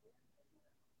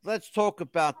 Let's talk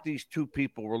about these two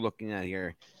people we're looking at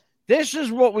here. This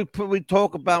is what we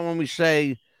talk about when we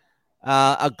say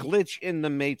a glitch in the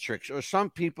matrix, or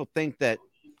some people think that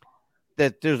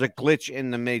there's a glitch in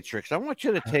the matrix. I want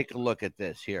you to take a look at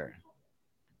this here.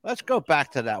 Let's go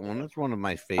back to that one. That's one of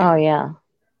my favorites. Oh, yeah.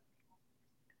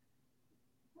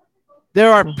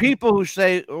 There are people who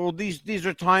say, "Oh, these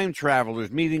are time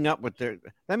travelers meeting up with their."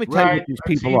 Let me tell you what these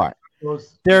people are.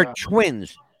 They're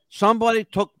twins. Somebody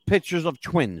took pictures of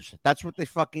twins. That's what they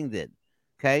fucking did.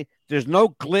 Okay? There's no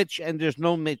glitch and there's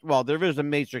no well, there is a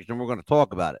matrix, and we're going to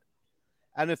talk about it.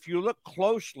 And if you look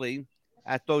closely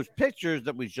at those pictures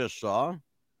that we just saw,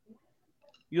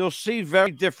 you'll see very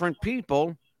different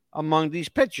people among these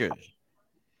pictures.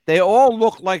 They all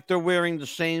look like they're wearing the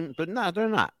same, but no, they're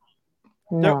not.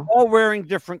 No. They're all wearing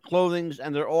different clothing,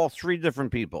 and they're all three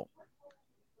different people.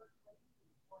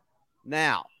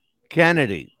 Now,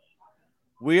 Kennedy.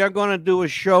 We are going to do a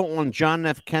show on John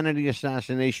F. Kennedy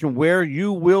assassination, where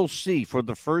you will see for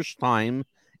the first time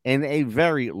in a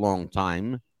very long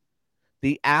time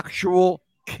the actual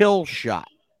kill shot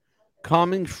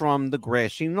coming from the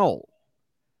grassy knoll.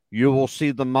 You will see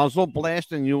the muzzle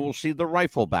blast and you will see the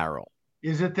rifle barrel.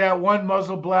 Is it that one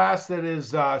muzzle blast that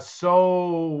is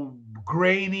so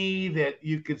grainy that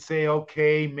you could say,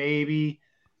 okay, maybe?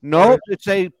 No, it's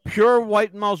a pure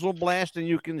white muzzle blast, and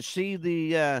you can see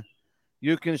the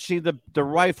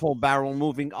rifle barrel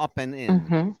moving up and in.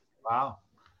 Mm-hmm. Wow.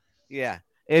 Yeah,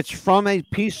 it's from a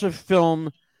piece of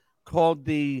film called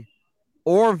the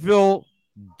Orville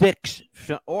Nix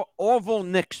film.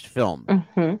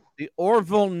 Mm-hmm. The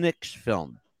Orville Nix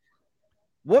film.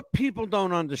 What people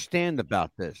don't understand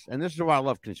about this, and this is why I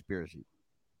love conspiracy.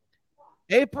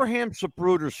 Abraham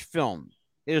Zapruder's film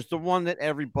is the one that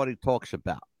everybody talks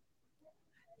about.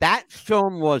 That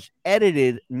film was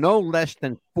edited no less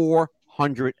than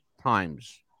 400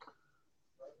 times.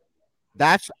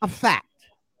 That's a fact.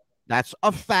 That's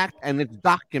a fact, and it's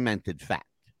documented fact.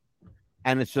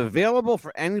 And it's available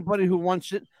for anybody who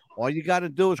wants it. All you got to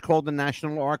do is call the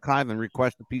National Archive and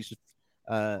request a piece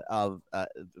of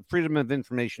Freedom of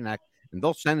Information Act, and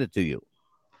they'll send it to you.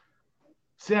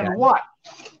 Send what?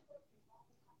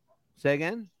 Say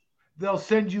again? They'll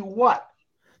send you what?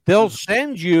 They'll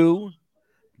send you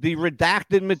the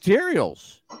redacted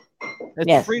materials.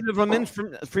 It's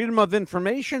Freedom of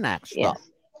Information Act stuff. Yes.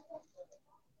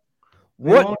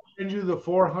 They won't send you the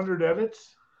 400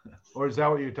 edits? Or is that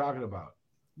what you're talking about?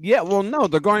 Yeah, well, no,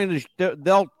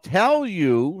 they'll tell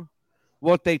you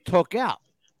what they took out,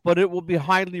 but it will be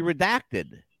highly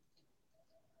redacted.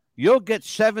 You'll get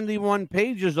 71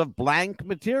 pages of blank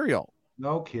material.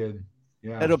 No kid.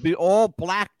 Yeah. It'll be all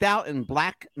blacked out in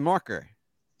black marker.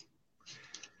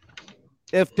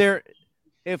 If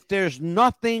there's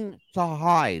nothing to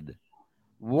hide,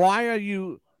 why are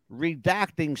you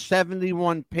redacting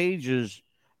 71 pages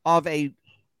of a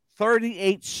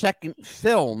 38-second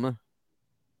film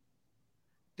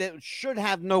that should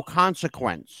have no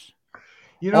consequence?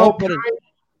 You know,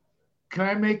 can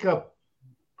I make a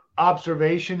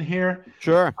observation here?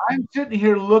 Sure. I'm sitting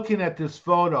here looking at this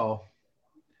photo.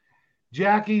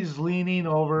 Jackie's leaning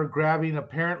over, grabbing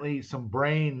apparently some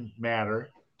brain matter.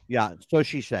 Yeah, so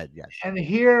she said, yes. And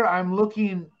here I'm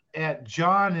looking at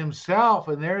John himself,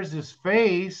 and there's his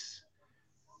face,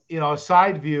 a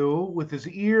side view with his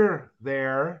ear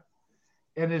there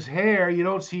and his hair. You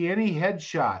don't see any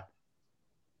headshot.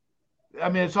 I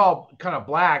mean, it's all kind of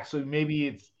black, so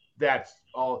maybe that's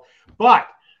all. But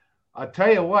I'll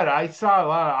tell you what, I saw a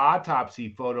lot of autopsy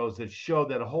photos that showed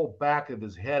that the whole back of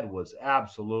his head was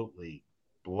absolutely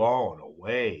blown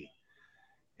away.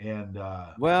 And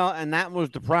and that was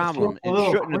the problem.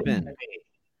 It shouldn't have been.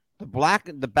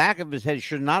 The back of his head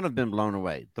should not have been blown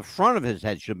away. The front of his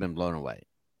head should have been blown away.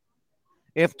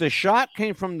 If the shot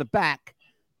came from the back,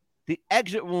 the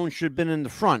exit wound should have been in the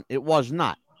front. It was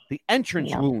not. The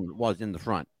entrance wound was in the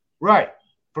front. Right.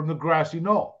 From the grassy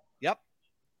knoll. Yep.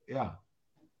 Yeah.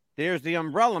 There's the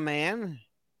umbrella man,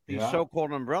 the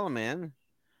so-called umbrella man.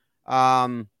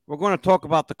 We're going to talk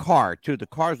about the car, too. The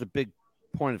car is a big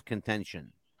point of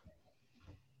contention.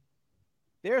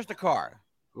 There's the car.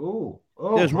 Oh,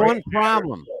 there's one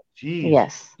problem. Jeez.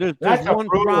 Yes. There's one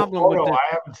problem with this.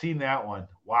 I haven't seen that one.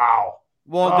 Wow.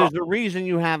 Well, there's a reason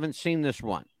you haven't seen this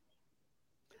one.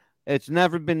 It's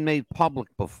never been made public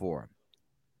before.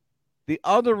 The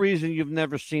other reason you've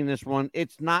never seen this one,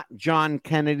 it's not John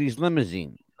Kennedy's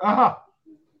limousine.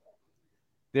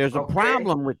 There's a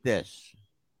problem with this.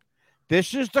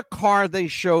 This is the car they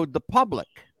showed the public.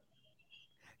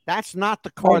 That's not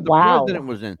the car the president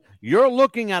was in. You're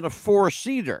looking at a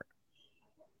 4-seater.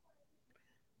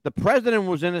 The president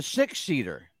was in a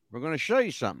 6-seater. We're going to show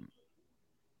you something.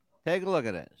 Take a look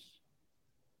at this.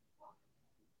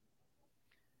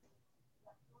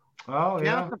 Oh,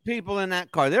 yeah. Count the people in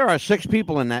that car. There are 6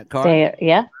 people in that car.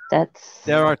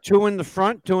 There are 2 in the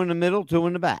front, 2 in the middle, 2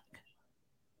 in the back.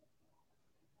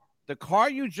 The car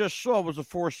you just saw was a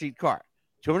 4-seat car.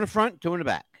 2 in the front, 2 in the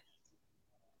back.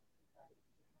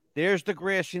 There's the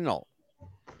grassy knoll.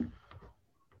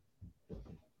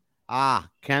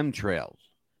 Chemtrails.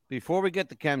 Before we get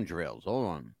to chemtrails, hold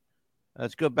on.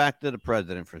 Let's go back to the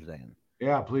president for a second.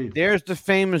 Yeah, please. There's the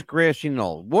famous grassy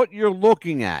knoll. What you're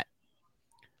looking at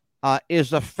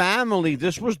is a family.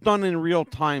 This was done in real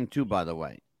time, too, by the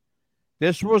way.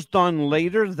 This was done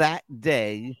later that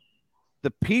day.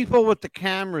 The people with the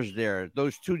cameras there,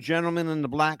 those 2 gentlemen in the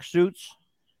black suits,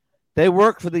 they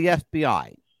work for the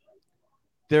FBI.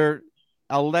 They're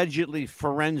allegedly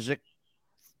forensic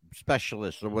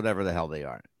specialists or whatever the hell they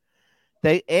are.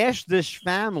 They asked this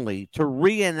family to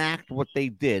reenact what they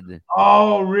did.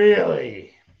 Oh,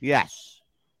 really? Yes.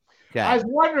 Okay. I was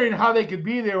wondering how they could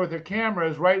be there with their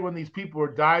cameras right when these people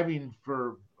were diving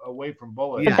away from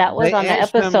bullets. But that was on the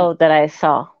episode that I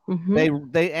saw.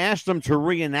 Mm-hmm. They asked them to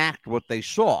reenact what they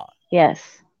saw. Yes.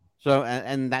 So,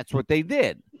 and that's what they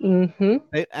did. Mm-hmm.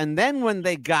 And then when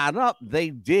they got up, they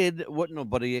did what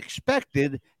nobody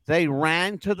expected. They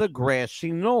ran to the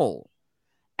grassy knoll.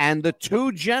 And the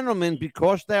 2 gentlemen,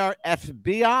 because they are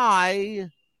FBI,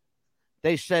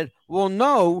 they said, well,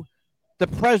 no, the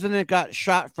president got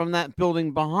shot from that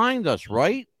building behind us,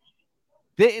 right?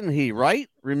 Didn't he, right?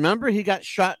 Remember, he got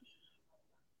shot.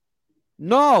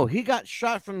 No, he got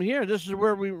shot from here. This is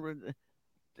where we were.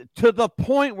 To the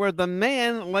point where the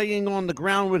man laying on the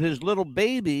ground with his little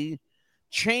baby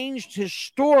changed his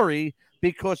story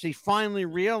because he finally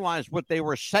realized what they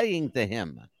were saying to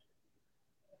him.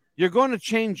 You're going to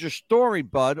change your story,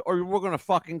 bud, or we're going to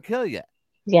fucking kill you.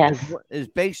 Yes. Is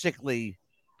basically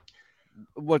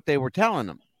what they were telling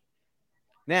him.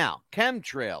 Now,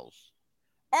 chemtrails.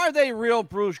 Are they real,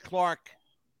 Bruce Clark?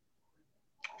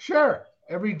 Sure.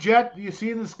 Every jet you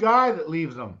see in the sky that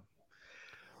leaves them.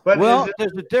 But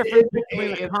there's a difference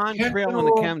between a contrail and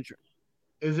a chemtrail.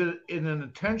 Is it an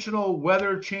intentional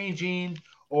weather changing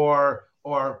or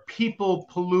people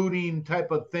polluting type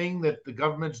of thing that the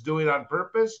government's doing on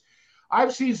purpose?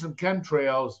 I've seen some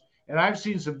chemtrails and I've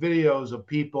seen some videos of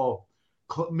people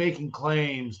making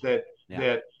claims that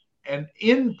and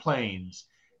in planes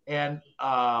and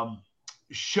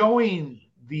showing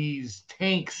these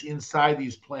tanks inside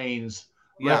these planes,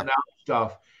 letting out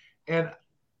stuff, and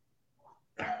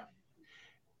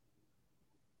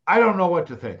I don't know what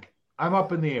to think. I'm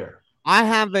up in the air. I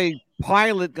have a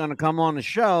pilot going to come on the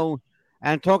show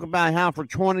and talk about how for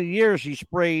 20 years he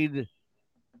sprayed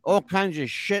all kinds of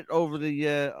shit over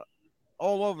the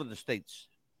all over the states,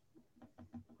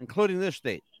 including this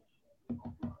state.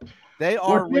 They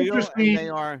are real,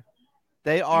 and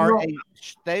they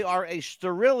are a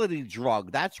sterility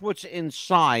drug. That's what's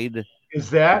inside. Is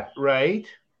that right?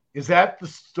 Is that the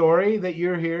story that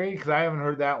you're hearing? Because I haven't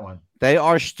heard that one. They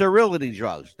are sterility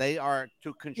drugs. They are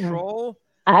to control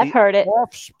I've heard it.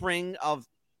 offspring of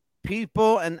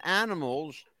people and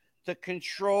animals to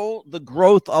control the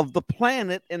growth of the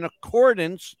planet in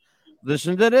accordance.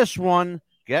 Listen to this one.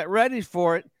 Get ready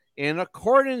for it. In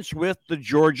accordance with the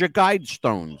Georgia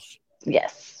Guidestones.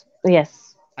 Yes.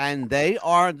 Yes. And they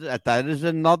are, that is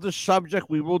another subject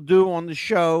we will do on the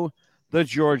show, the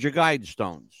Georgia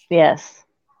Guidestones. Yes.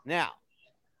 Now,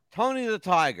 Tony the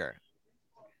Tiger,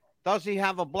 does he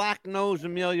have a black nose,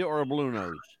 Amelia, or a blue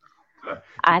nose?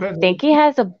 I think he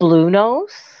has a blue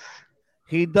nose.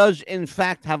 He does, in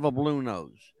fact, have a blue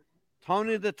nose.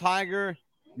 Tony the Tiger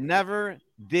never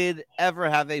did ever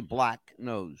have a black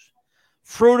nose.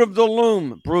 Fruit of the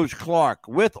Loom, Bruce Clark,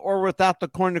 with or without the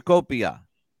cornucopia?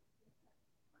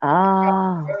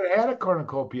 Ah. I had a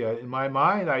cornucopia. In my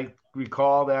mind, I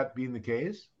recall that being the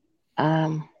case.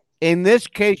 In this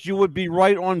case, you would be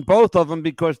right on both of them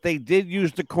because they did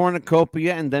use the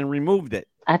cornucopia and then removed it.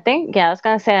 I think, I was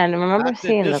going to say, I remember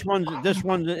seeing this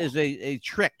one is a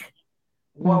trick.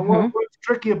 Well, what's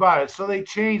tricky about it? So they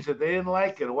changed it. They didn't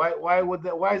like it.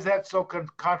 Why is that so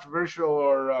controversial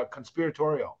or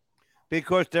conspiratorial?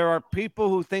 Because there are people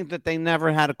who think that they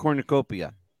never had a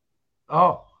cornucopia.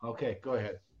 Oh, okay. Go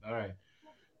ahead. All right.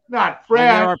 Not Fred. And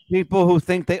there are people who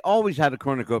think they always had a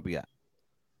cornucopia.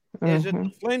 Is it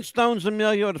the Flintstones,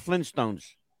 Amelia, or the Flintstones?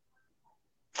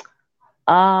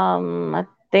 I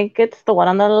think it's the one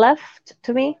on the left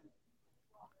to me.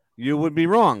 You would be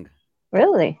wrong.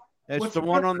 Really? It's the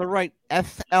one on the right.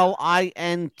 FLINT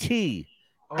STONES.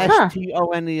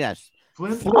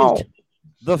 Flint? Oh.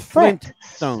 The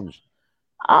Flintstones.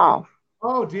 Oh.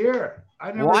 Oh, dear.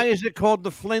 Why is it called the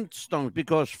Flintstones?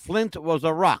 Because Flint was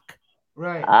a rock.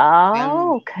 Right.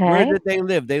 Oh, okay. Where did they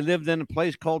live? They lived in a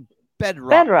place called Bedrock.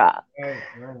 Bedrock. Right.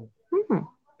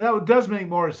 That does make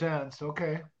more sense.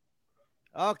 Okay.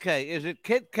 Okay. Is it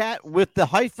Kit Kat with the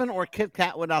hyphen or Kit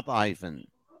Kat without the hyphen?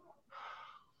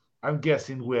 I'm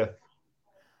guessing with.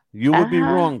 You would be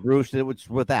wrong, Bruce. It was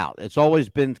without. It's always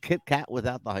been Kit Kat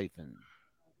without the hyphen.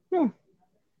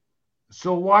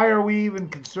 So why are we even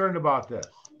concerned about this?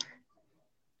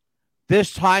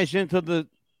 This ties into the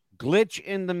glitch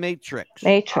in the Matrix.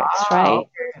 Right. Okay. All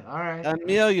right.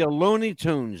 Amelia, Looney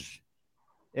Tunes.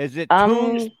 Is it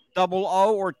Tunes double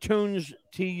O or Tunes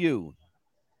TU?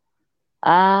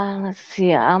 Let's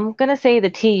see. I'm gonna say the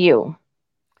TU.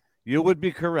 You would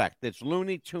be correct. It's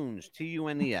Looney Tunes,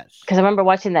 TUNES. Because I remember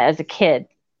watching that as a kid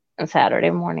on Saturday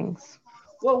mornings.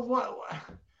 Well,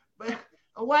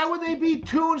 why would they be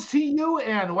Tunes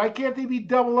TUN? Why can't they be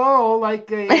double O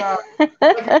like a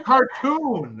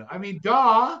cartoon? I mean,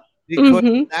 duh.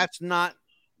 Because that's not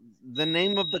the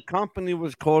name of the company.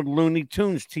 Was called Looney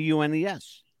Tunes,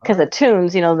 TUNES. Because the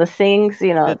tunes, the things,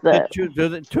 the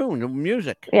tune, the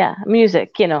music. Yeah,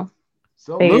 music,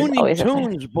 So Looney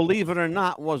Tunes, believe it or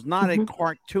not, was not a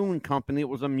cartoon company. It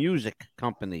was a music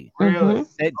company. Really?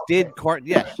 That did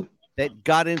that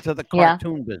got into the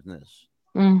cartoon business.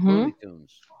 Looney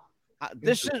Tunes.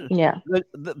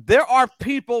 There are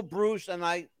people, Bruce,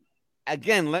 and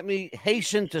again, let me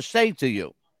hasten to say to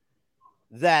you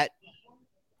that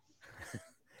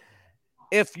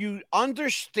if you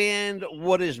understand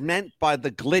what is meant by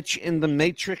the glitch in the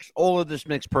Matrix, all of this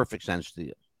makes perfect sense to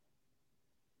you.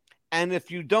 And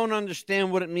if you don't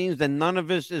understand what it means, then none of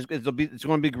this it's going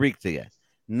to be Greek to you.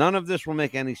 None of this will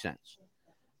make any sense.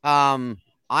 I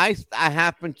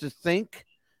happen to think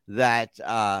that,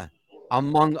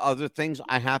 among other things,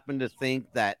 I happen to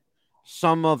think that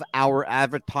some of our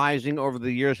advertising over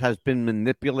the years has been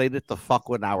manipulated to fuck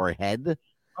with our head.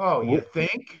 Oh, you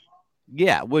think?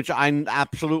 Yeah, which I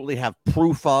absolutely have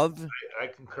proof of. I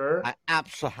concur. I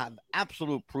have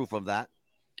absolute proof of that.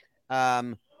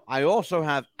 I also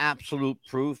have absolute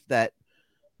proof that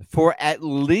for at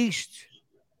least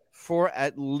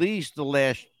the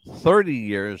last 30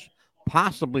 years,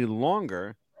 possibly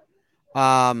longer,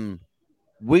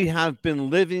 we have been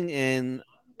living in,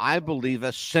 I believe,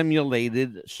 a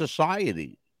simulated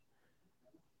society.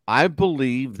 I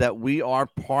believe that we are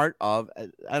part of,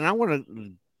 and I want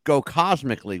to go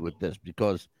cosmically with this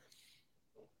because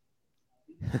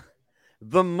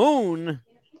the moon,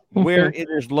 where it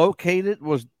is located,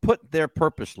 was put there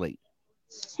purposely.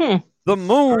 Hmm. The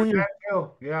moon,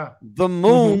 yeah, the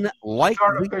moon, like it's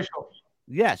artificial.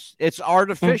 Yes, it's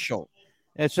artificial.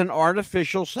 It's an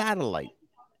artificial satellite.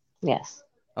 Yes.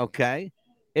 Okay,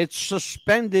 it's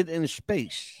suspended in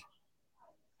space.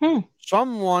 Hmm.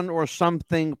 Someone or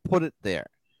something put it there,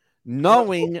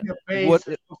 knowing what it's supposed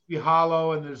to be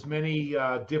hollow, and there's many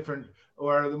different,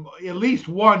 or at least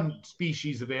one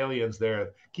species of aliens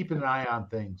there keeping an eye on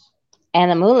things.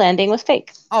 And the moon landing was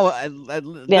fake. Oh,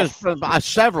 Yes. there's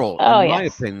several, Oh, in my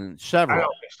yes. opinion, I several.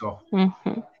 don't think so.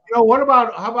 Mm-hmm. You know, what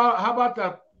about how about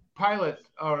the pilot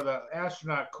or the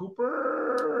astronaut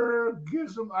Cooper?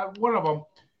 Gives them one of them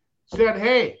said,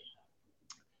 "Hey,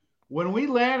 when we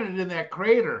landed in that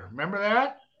crater, remember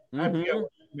that? I forget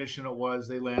what mission it was.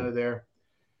 They landed there,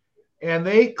 and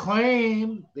they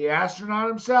claim the astronaut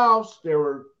themselves there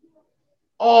were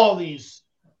all these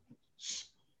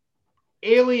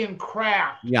alien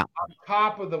craft on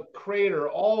top of the crater,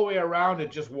 all the way around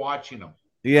it, just watching them."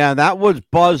 Yeah, that was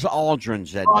Buzz Aldrin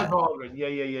said Buzz that.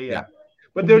 Aldrin, yeah.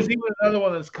 But there's even another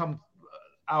one that's come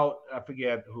out. I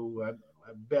forget who.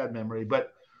 Bad memory,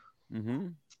 but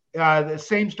the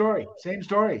same story.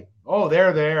 Oh,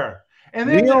 they're there. And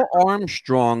then Neil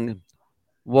Armstrong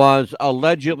was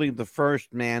allegedly the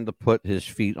first man to put his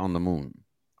feet on the moon.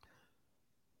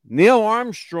 Neil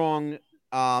Armstrong,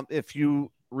 if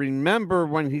you remember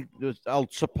when he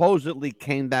supposedly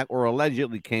came back or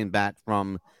allegedly came back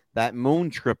from that moon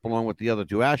trip along with the other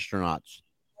two astronauts,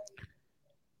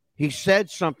 he said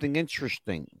something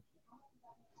interesting.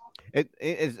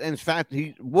 In fact,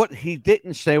 what he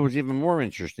didn't say was even more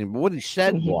interesting. But what he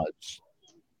said was,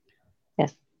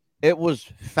 yes, it was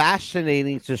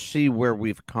fascinating to see where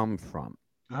we've come from.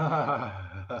 He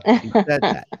said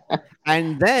that,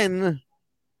 and then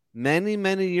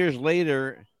many years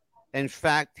later, in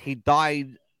fact, he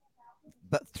died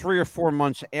 3 or 4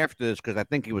 months after this because I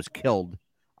think he was killed.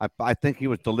 I think he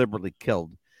was deliberately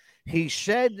killed. He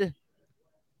said,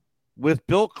 with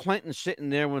Bill Clinton sitting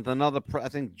there with another, I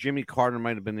think Jimmy Carter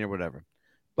might have been there, whatever,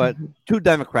 but two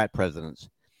Democrat presidents.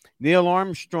 Neil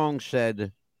Armstrong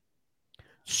said,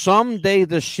 "Someday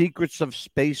the secrets of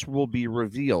space will be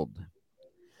revealed.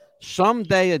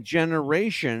 Someday a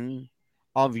generation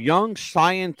of young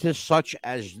scientists such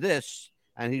as this,"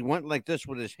 and he went like this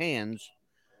with his hands,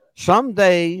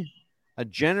 "someday a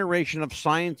generation of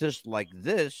scientists like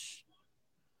this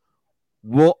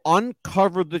will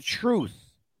uncover the truth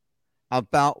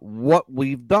about what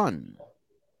we've done."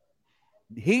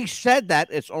 He said that.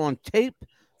 It's on tape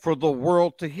for the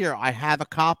world to hear. I have a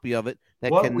copy of it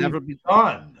that can never be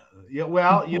done. Yeah,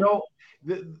 well, you know,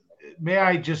 may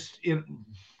I just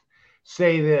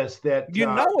say this, that you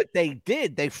know what they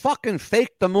did? They fucking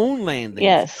faked the moon landing.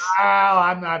 Yes. Well,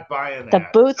 I'm not buying that. The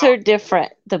boots are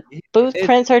different. The boot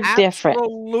prints are different.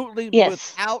 Absolutely,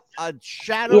 yes, without a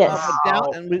shadow of a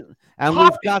doubt, and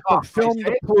we've got the film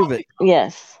to prove it.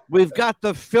 Yes, we've got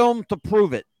the film to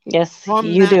prove it. Yes, from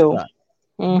you NASA. do.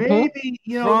 Maybe,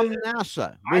 you know, from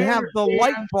NASA, we have the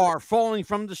light bar falling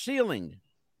from the ceiling.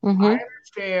 I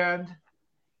understand,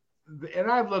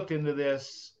 and I've looked into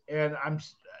this, and I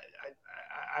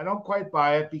don't quite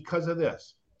buy it because of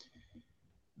this.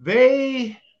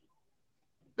 They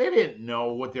didn't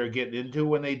know what they're getting into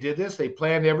when they did this. They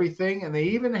planned everything, and they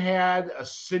even had a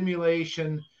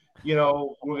simulation. You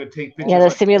know, we're going to take pictures. Yeah, the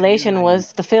simulation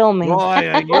was the filming.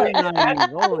 The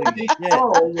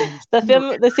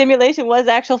simulation was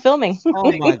actual filming.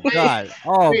 Oh my God!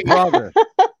 Oh brother,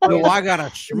 do I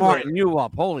gotta smarten you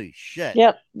up? Holy shit!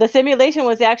 Yep, the simulation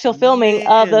was the actual filming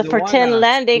of the pretend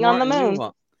landing on the moon.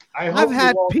 I've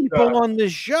had people on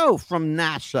this show from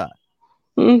NASA.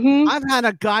 I've had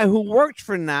a guy who worked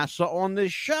for NASA on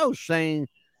this show saying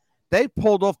they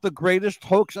pulled off the greatest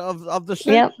hoax of the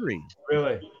century.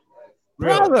 Really?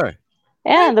 Brother.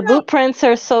 Yeah, the boot prints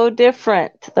are so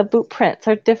different. The boot prints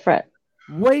are different.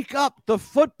 Wake up. The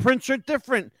footprints are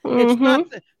different. It's not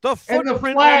the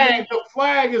footprint. And the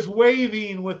flag is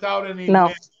waving without any.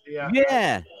 No.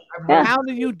 Yeah. How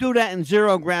do you do that in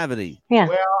zero gravity? Yeah.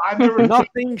 Well, I've never.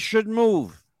 Nothing should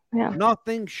move. Yeah.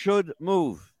 Nothing should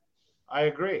move. I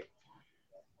agree.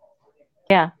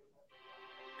 Yeah.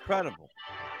 Incredible.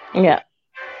 Yeah.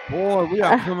 Boy, we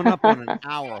are coming up on an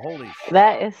hour. Holy shit.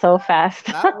 That is so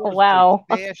fast. Wow.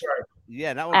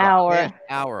 Yeah, that was hour. A fast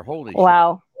hour. Holy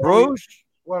wow. Shit. Bruce,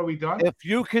 what are we done? If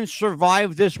you can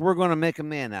survive this, we're going to make a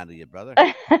man out of you, brother.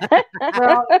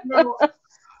 Well, you know,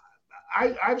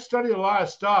 I've studied a lot of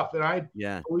stuff, and I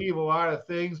believe a lot of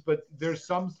things, but there's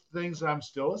some things that I'm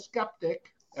still a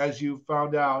skeptic. as you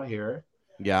found out here.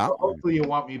 Yeah. So hopefully you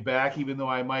want me back, even though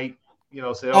I might,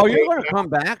 say, oh, okay, you're going to come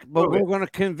back, but we're going to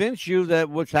convince you that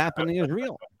what's happening is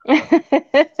real.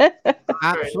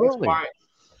 Absolutely. Right,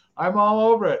 I'm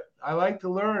all over it. I like to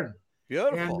learn.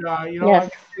 Beautiful. And, Yes. like I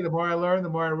say, the more I learn, the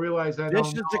more I realize I This don't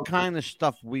is know. the kind of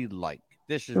stuff we like.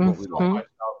 This is what we So like. much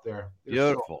out there. There's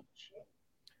Beautiful. so much.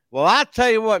 Well, I'll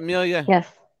tell you what, Amelia. Yes.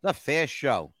 The fast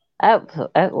show.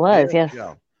 It was, Fast yes.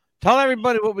 show. Tell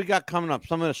everybody what we got coming up.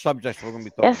 Some of the subjects we're going to be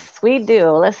talking about. Yes, we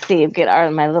do. Let's see.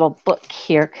 Get my little book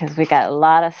here because we got a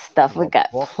lot of stuff. We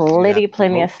got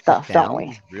plenty of stuff, don't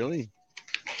we? Really?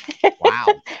 Wow.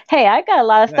 Hey, I got a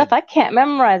lot of stuff. I can't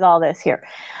memorize all this here.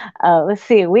 Let's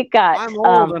see. We got. I'm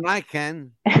old and I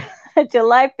can.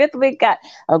 July 5th, we got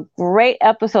a great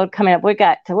episode coming up. We're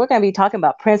going to be talking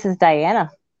about Princess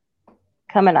Diana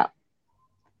coming up.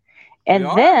 And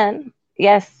then,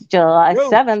 yes, July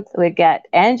 7th, we got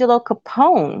Angelo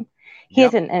Capone.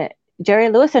 He's an Jerry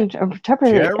Lewis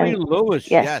interpreter. Jerry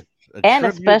Lewis, yes. And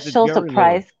a special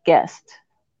surprise guest.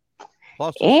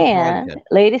 Plus and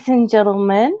ladies and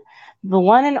gentlemen, the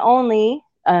one and only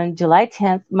on July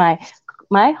 10th, my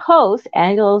host,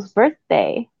 Angelo's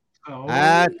birthday. Oh.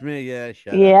 That's me, yeah.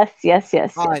 Yes.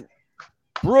 All right.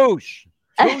 Bruce,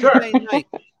 Tuesday night.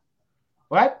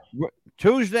 What?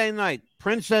 Tuesday night,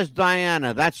 Princess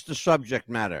Diana. That's the subject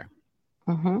matter.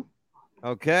 Mm-hmm.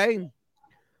 Okay.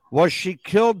 Was she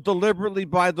killed deliberately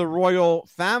by the royal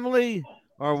family,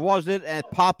 or was it a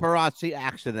paparazzi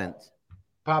accident?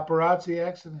 Paparazzi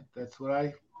accident. That's what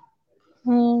I.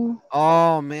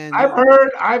 Oh man! I've heard.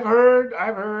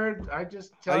 I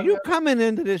just. Are you coming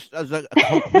into this as a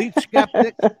complete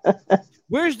skeptic?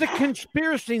 Where's the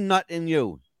conspiracy nut in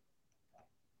you?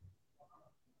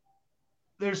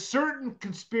 There's certain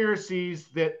conspiracies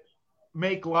that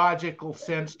make logical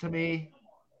sense to me,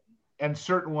 and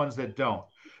certain ones that don't.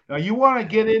 Now, you want to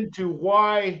get into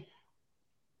why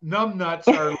numbnuts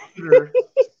are leader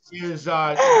is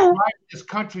driving this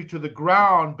country to the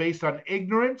ground based on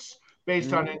ignorance,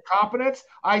 based on incompetence.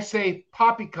 I say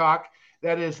poppycock,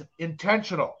 that is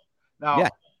intentional. Now,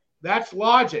 that's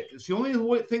logic. It's the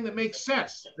only thing that makes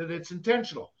sense, that it's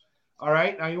intentional. All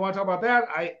right. Now, you want to talk about that?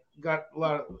 I got a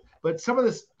lot of, but some of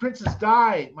this Princess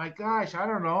Di, my gosh, I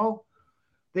don't know.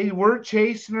 They were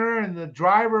chasing her, and the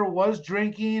driver was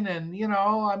drinking, and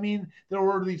there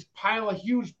were these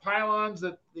huge pylons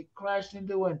that they crashed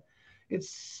into, and it's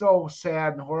so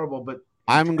sad and horrible. But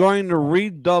I'm going to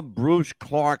redub Bruce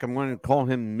Clark. I'm going to call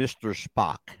him Mr.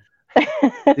 Spock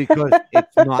because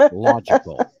it's not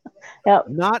logical. Yep.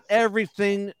 Not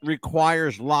everything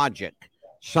requires logic.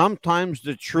 Sometimes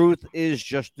the truth is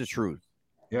just the truth.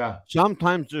 Yeah.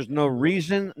 Sometimes there's no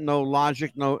reason, no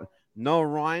logic, no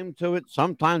rhyme to it.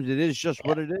 Sometimes it is just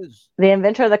what it is. The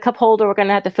inventor of the cup holder, we're going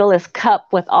to have to fill his cup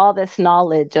with all this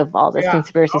knowledge of all this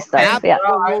conspiracy stuff. Yeah.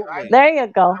 There you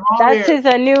go. That's his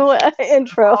new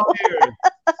intro.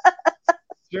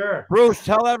 Sure. Bruce,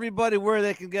 tell everybody where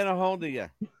they can get a hold of you.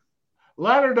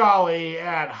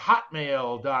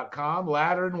 LadderDolly@hotmail.com.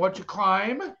 Ladder and what you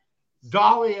climb.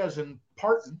 Dolly as in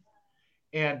Parton.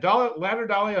 And Ladder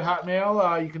Dolly at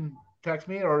Hotmail. You can text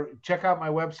me or check out my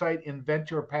website, Invent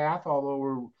Your Path, although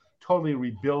we're totally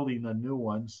rebuilding a new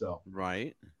one. So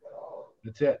right.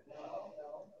 That's it.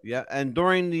 Yeah. And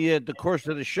during the course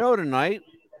of the show tonight,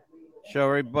 show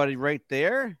everybody right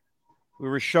there. We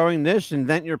were showing this,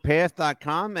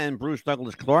 inventyourpath.com and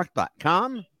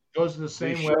brucedouglasclark.com. Those are the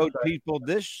same we showed website. People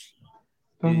this.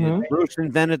 Mm-hmm. Bruce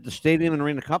invented the Stadium and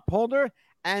Arena Cup holder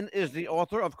and is the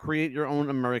author of Create Your Own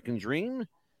American Dream.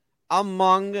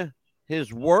 Among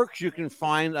his works, you can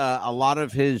find a lot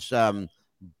of his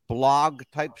blog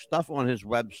type stuff on his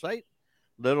website.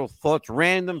 Little thoughts,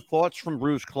 random thoughts from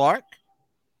Bruce Clark.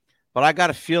 But I got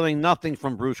a feeling nothing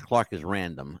from Bruce Clark is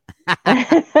random.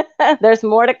 There's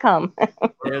more to come.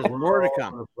 There's more to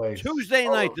come. Tuesday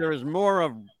night, there is more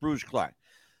of Bruce Clark.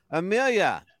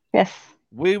 Amelia. Yes.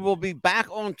 We will be back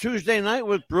on Tuesday night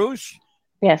with Bruce.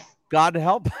 Yes. God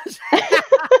help us.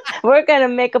 We're going to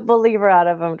make a believer out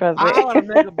of him, trust me. I want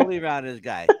to make a believer out of this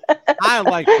guy. I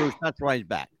like Bruce. That's why he's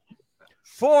back.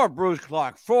 For Bruce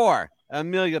Clark, for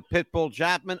Amelia Pitbull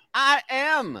Chapman, I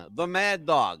am the Mad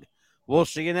Dog. We'll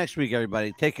see you next week,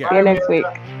 everybody. Take care. See you next week.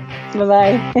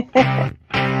 Bye-bye.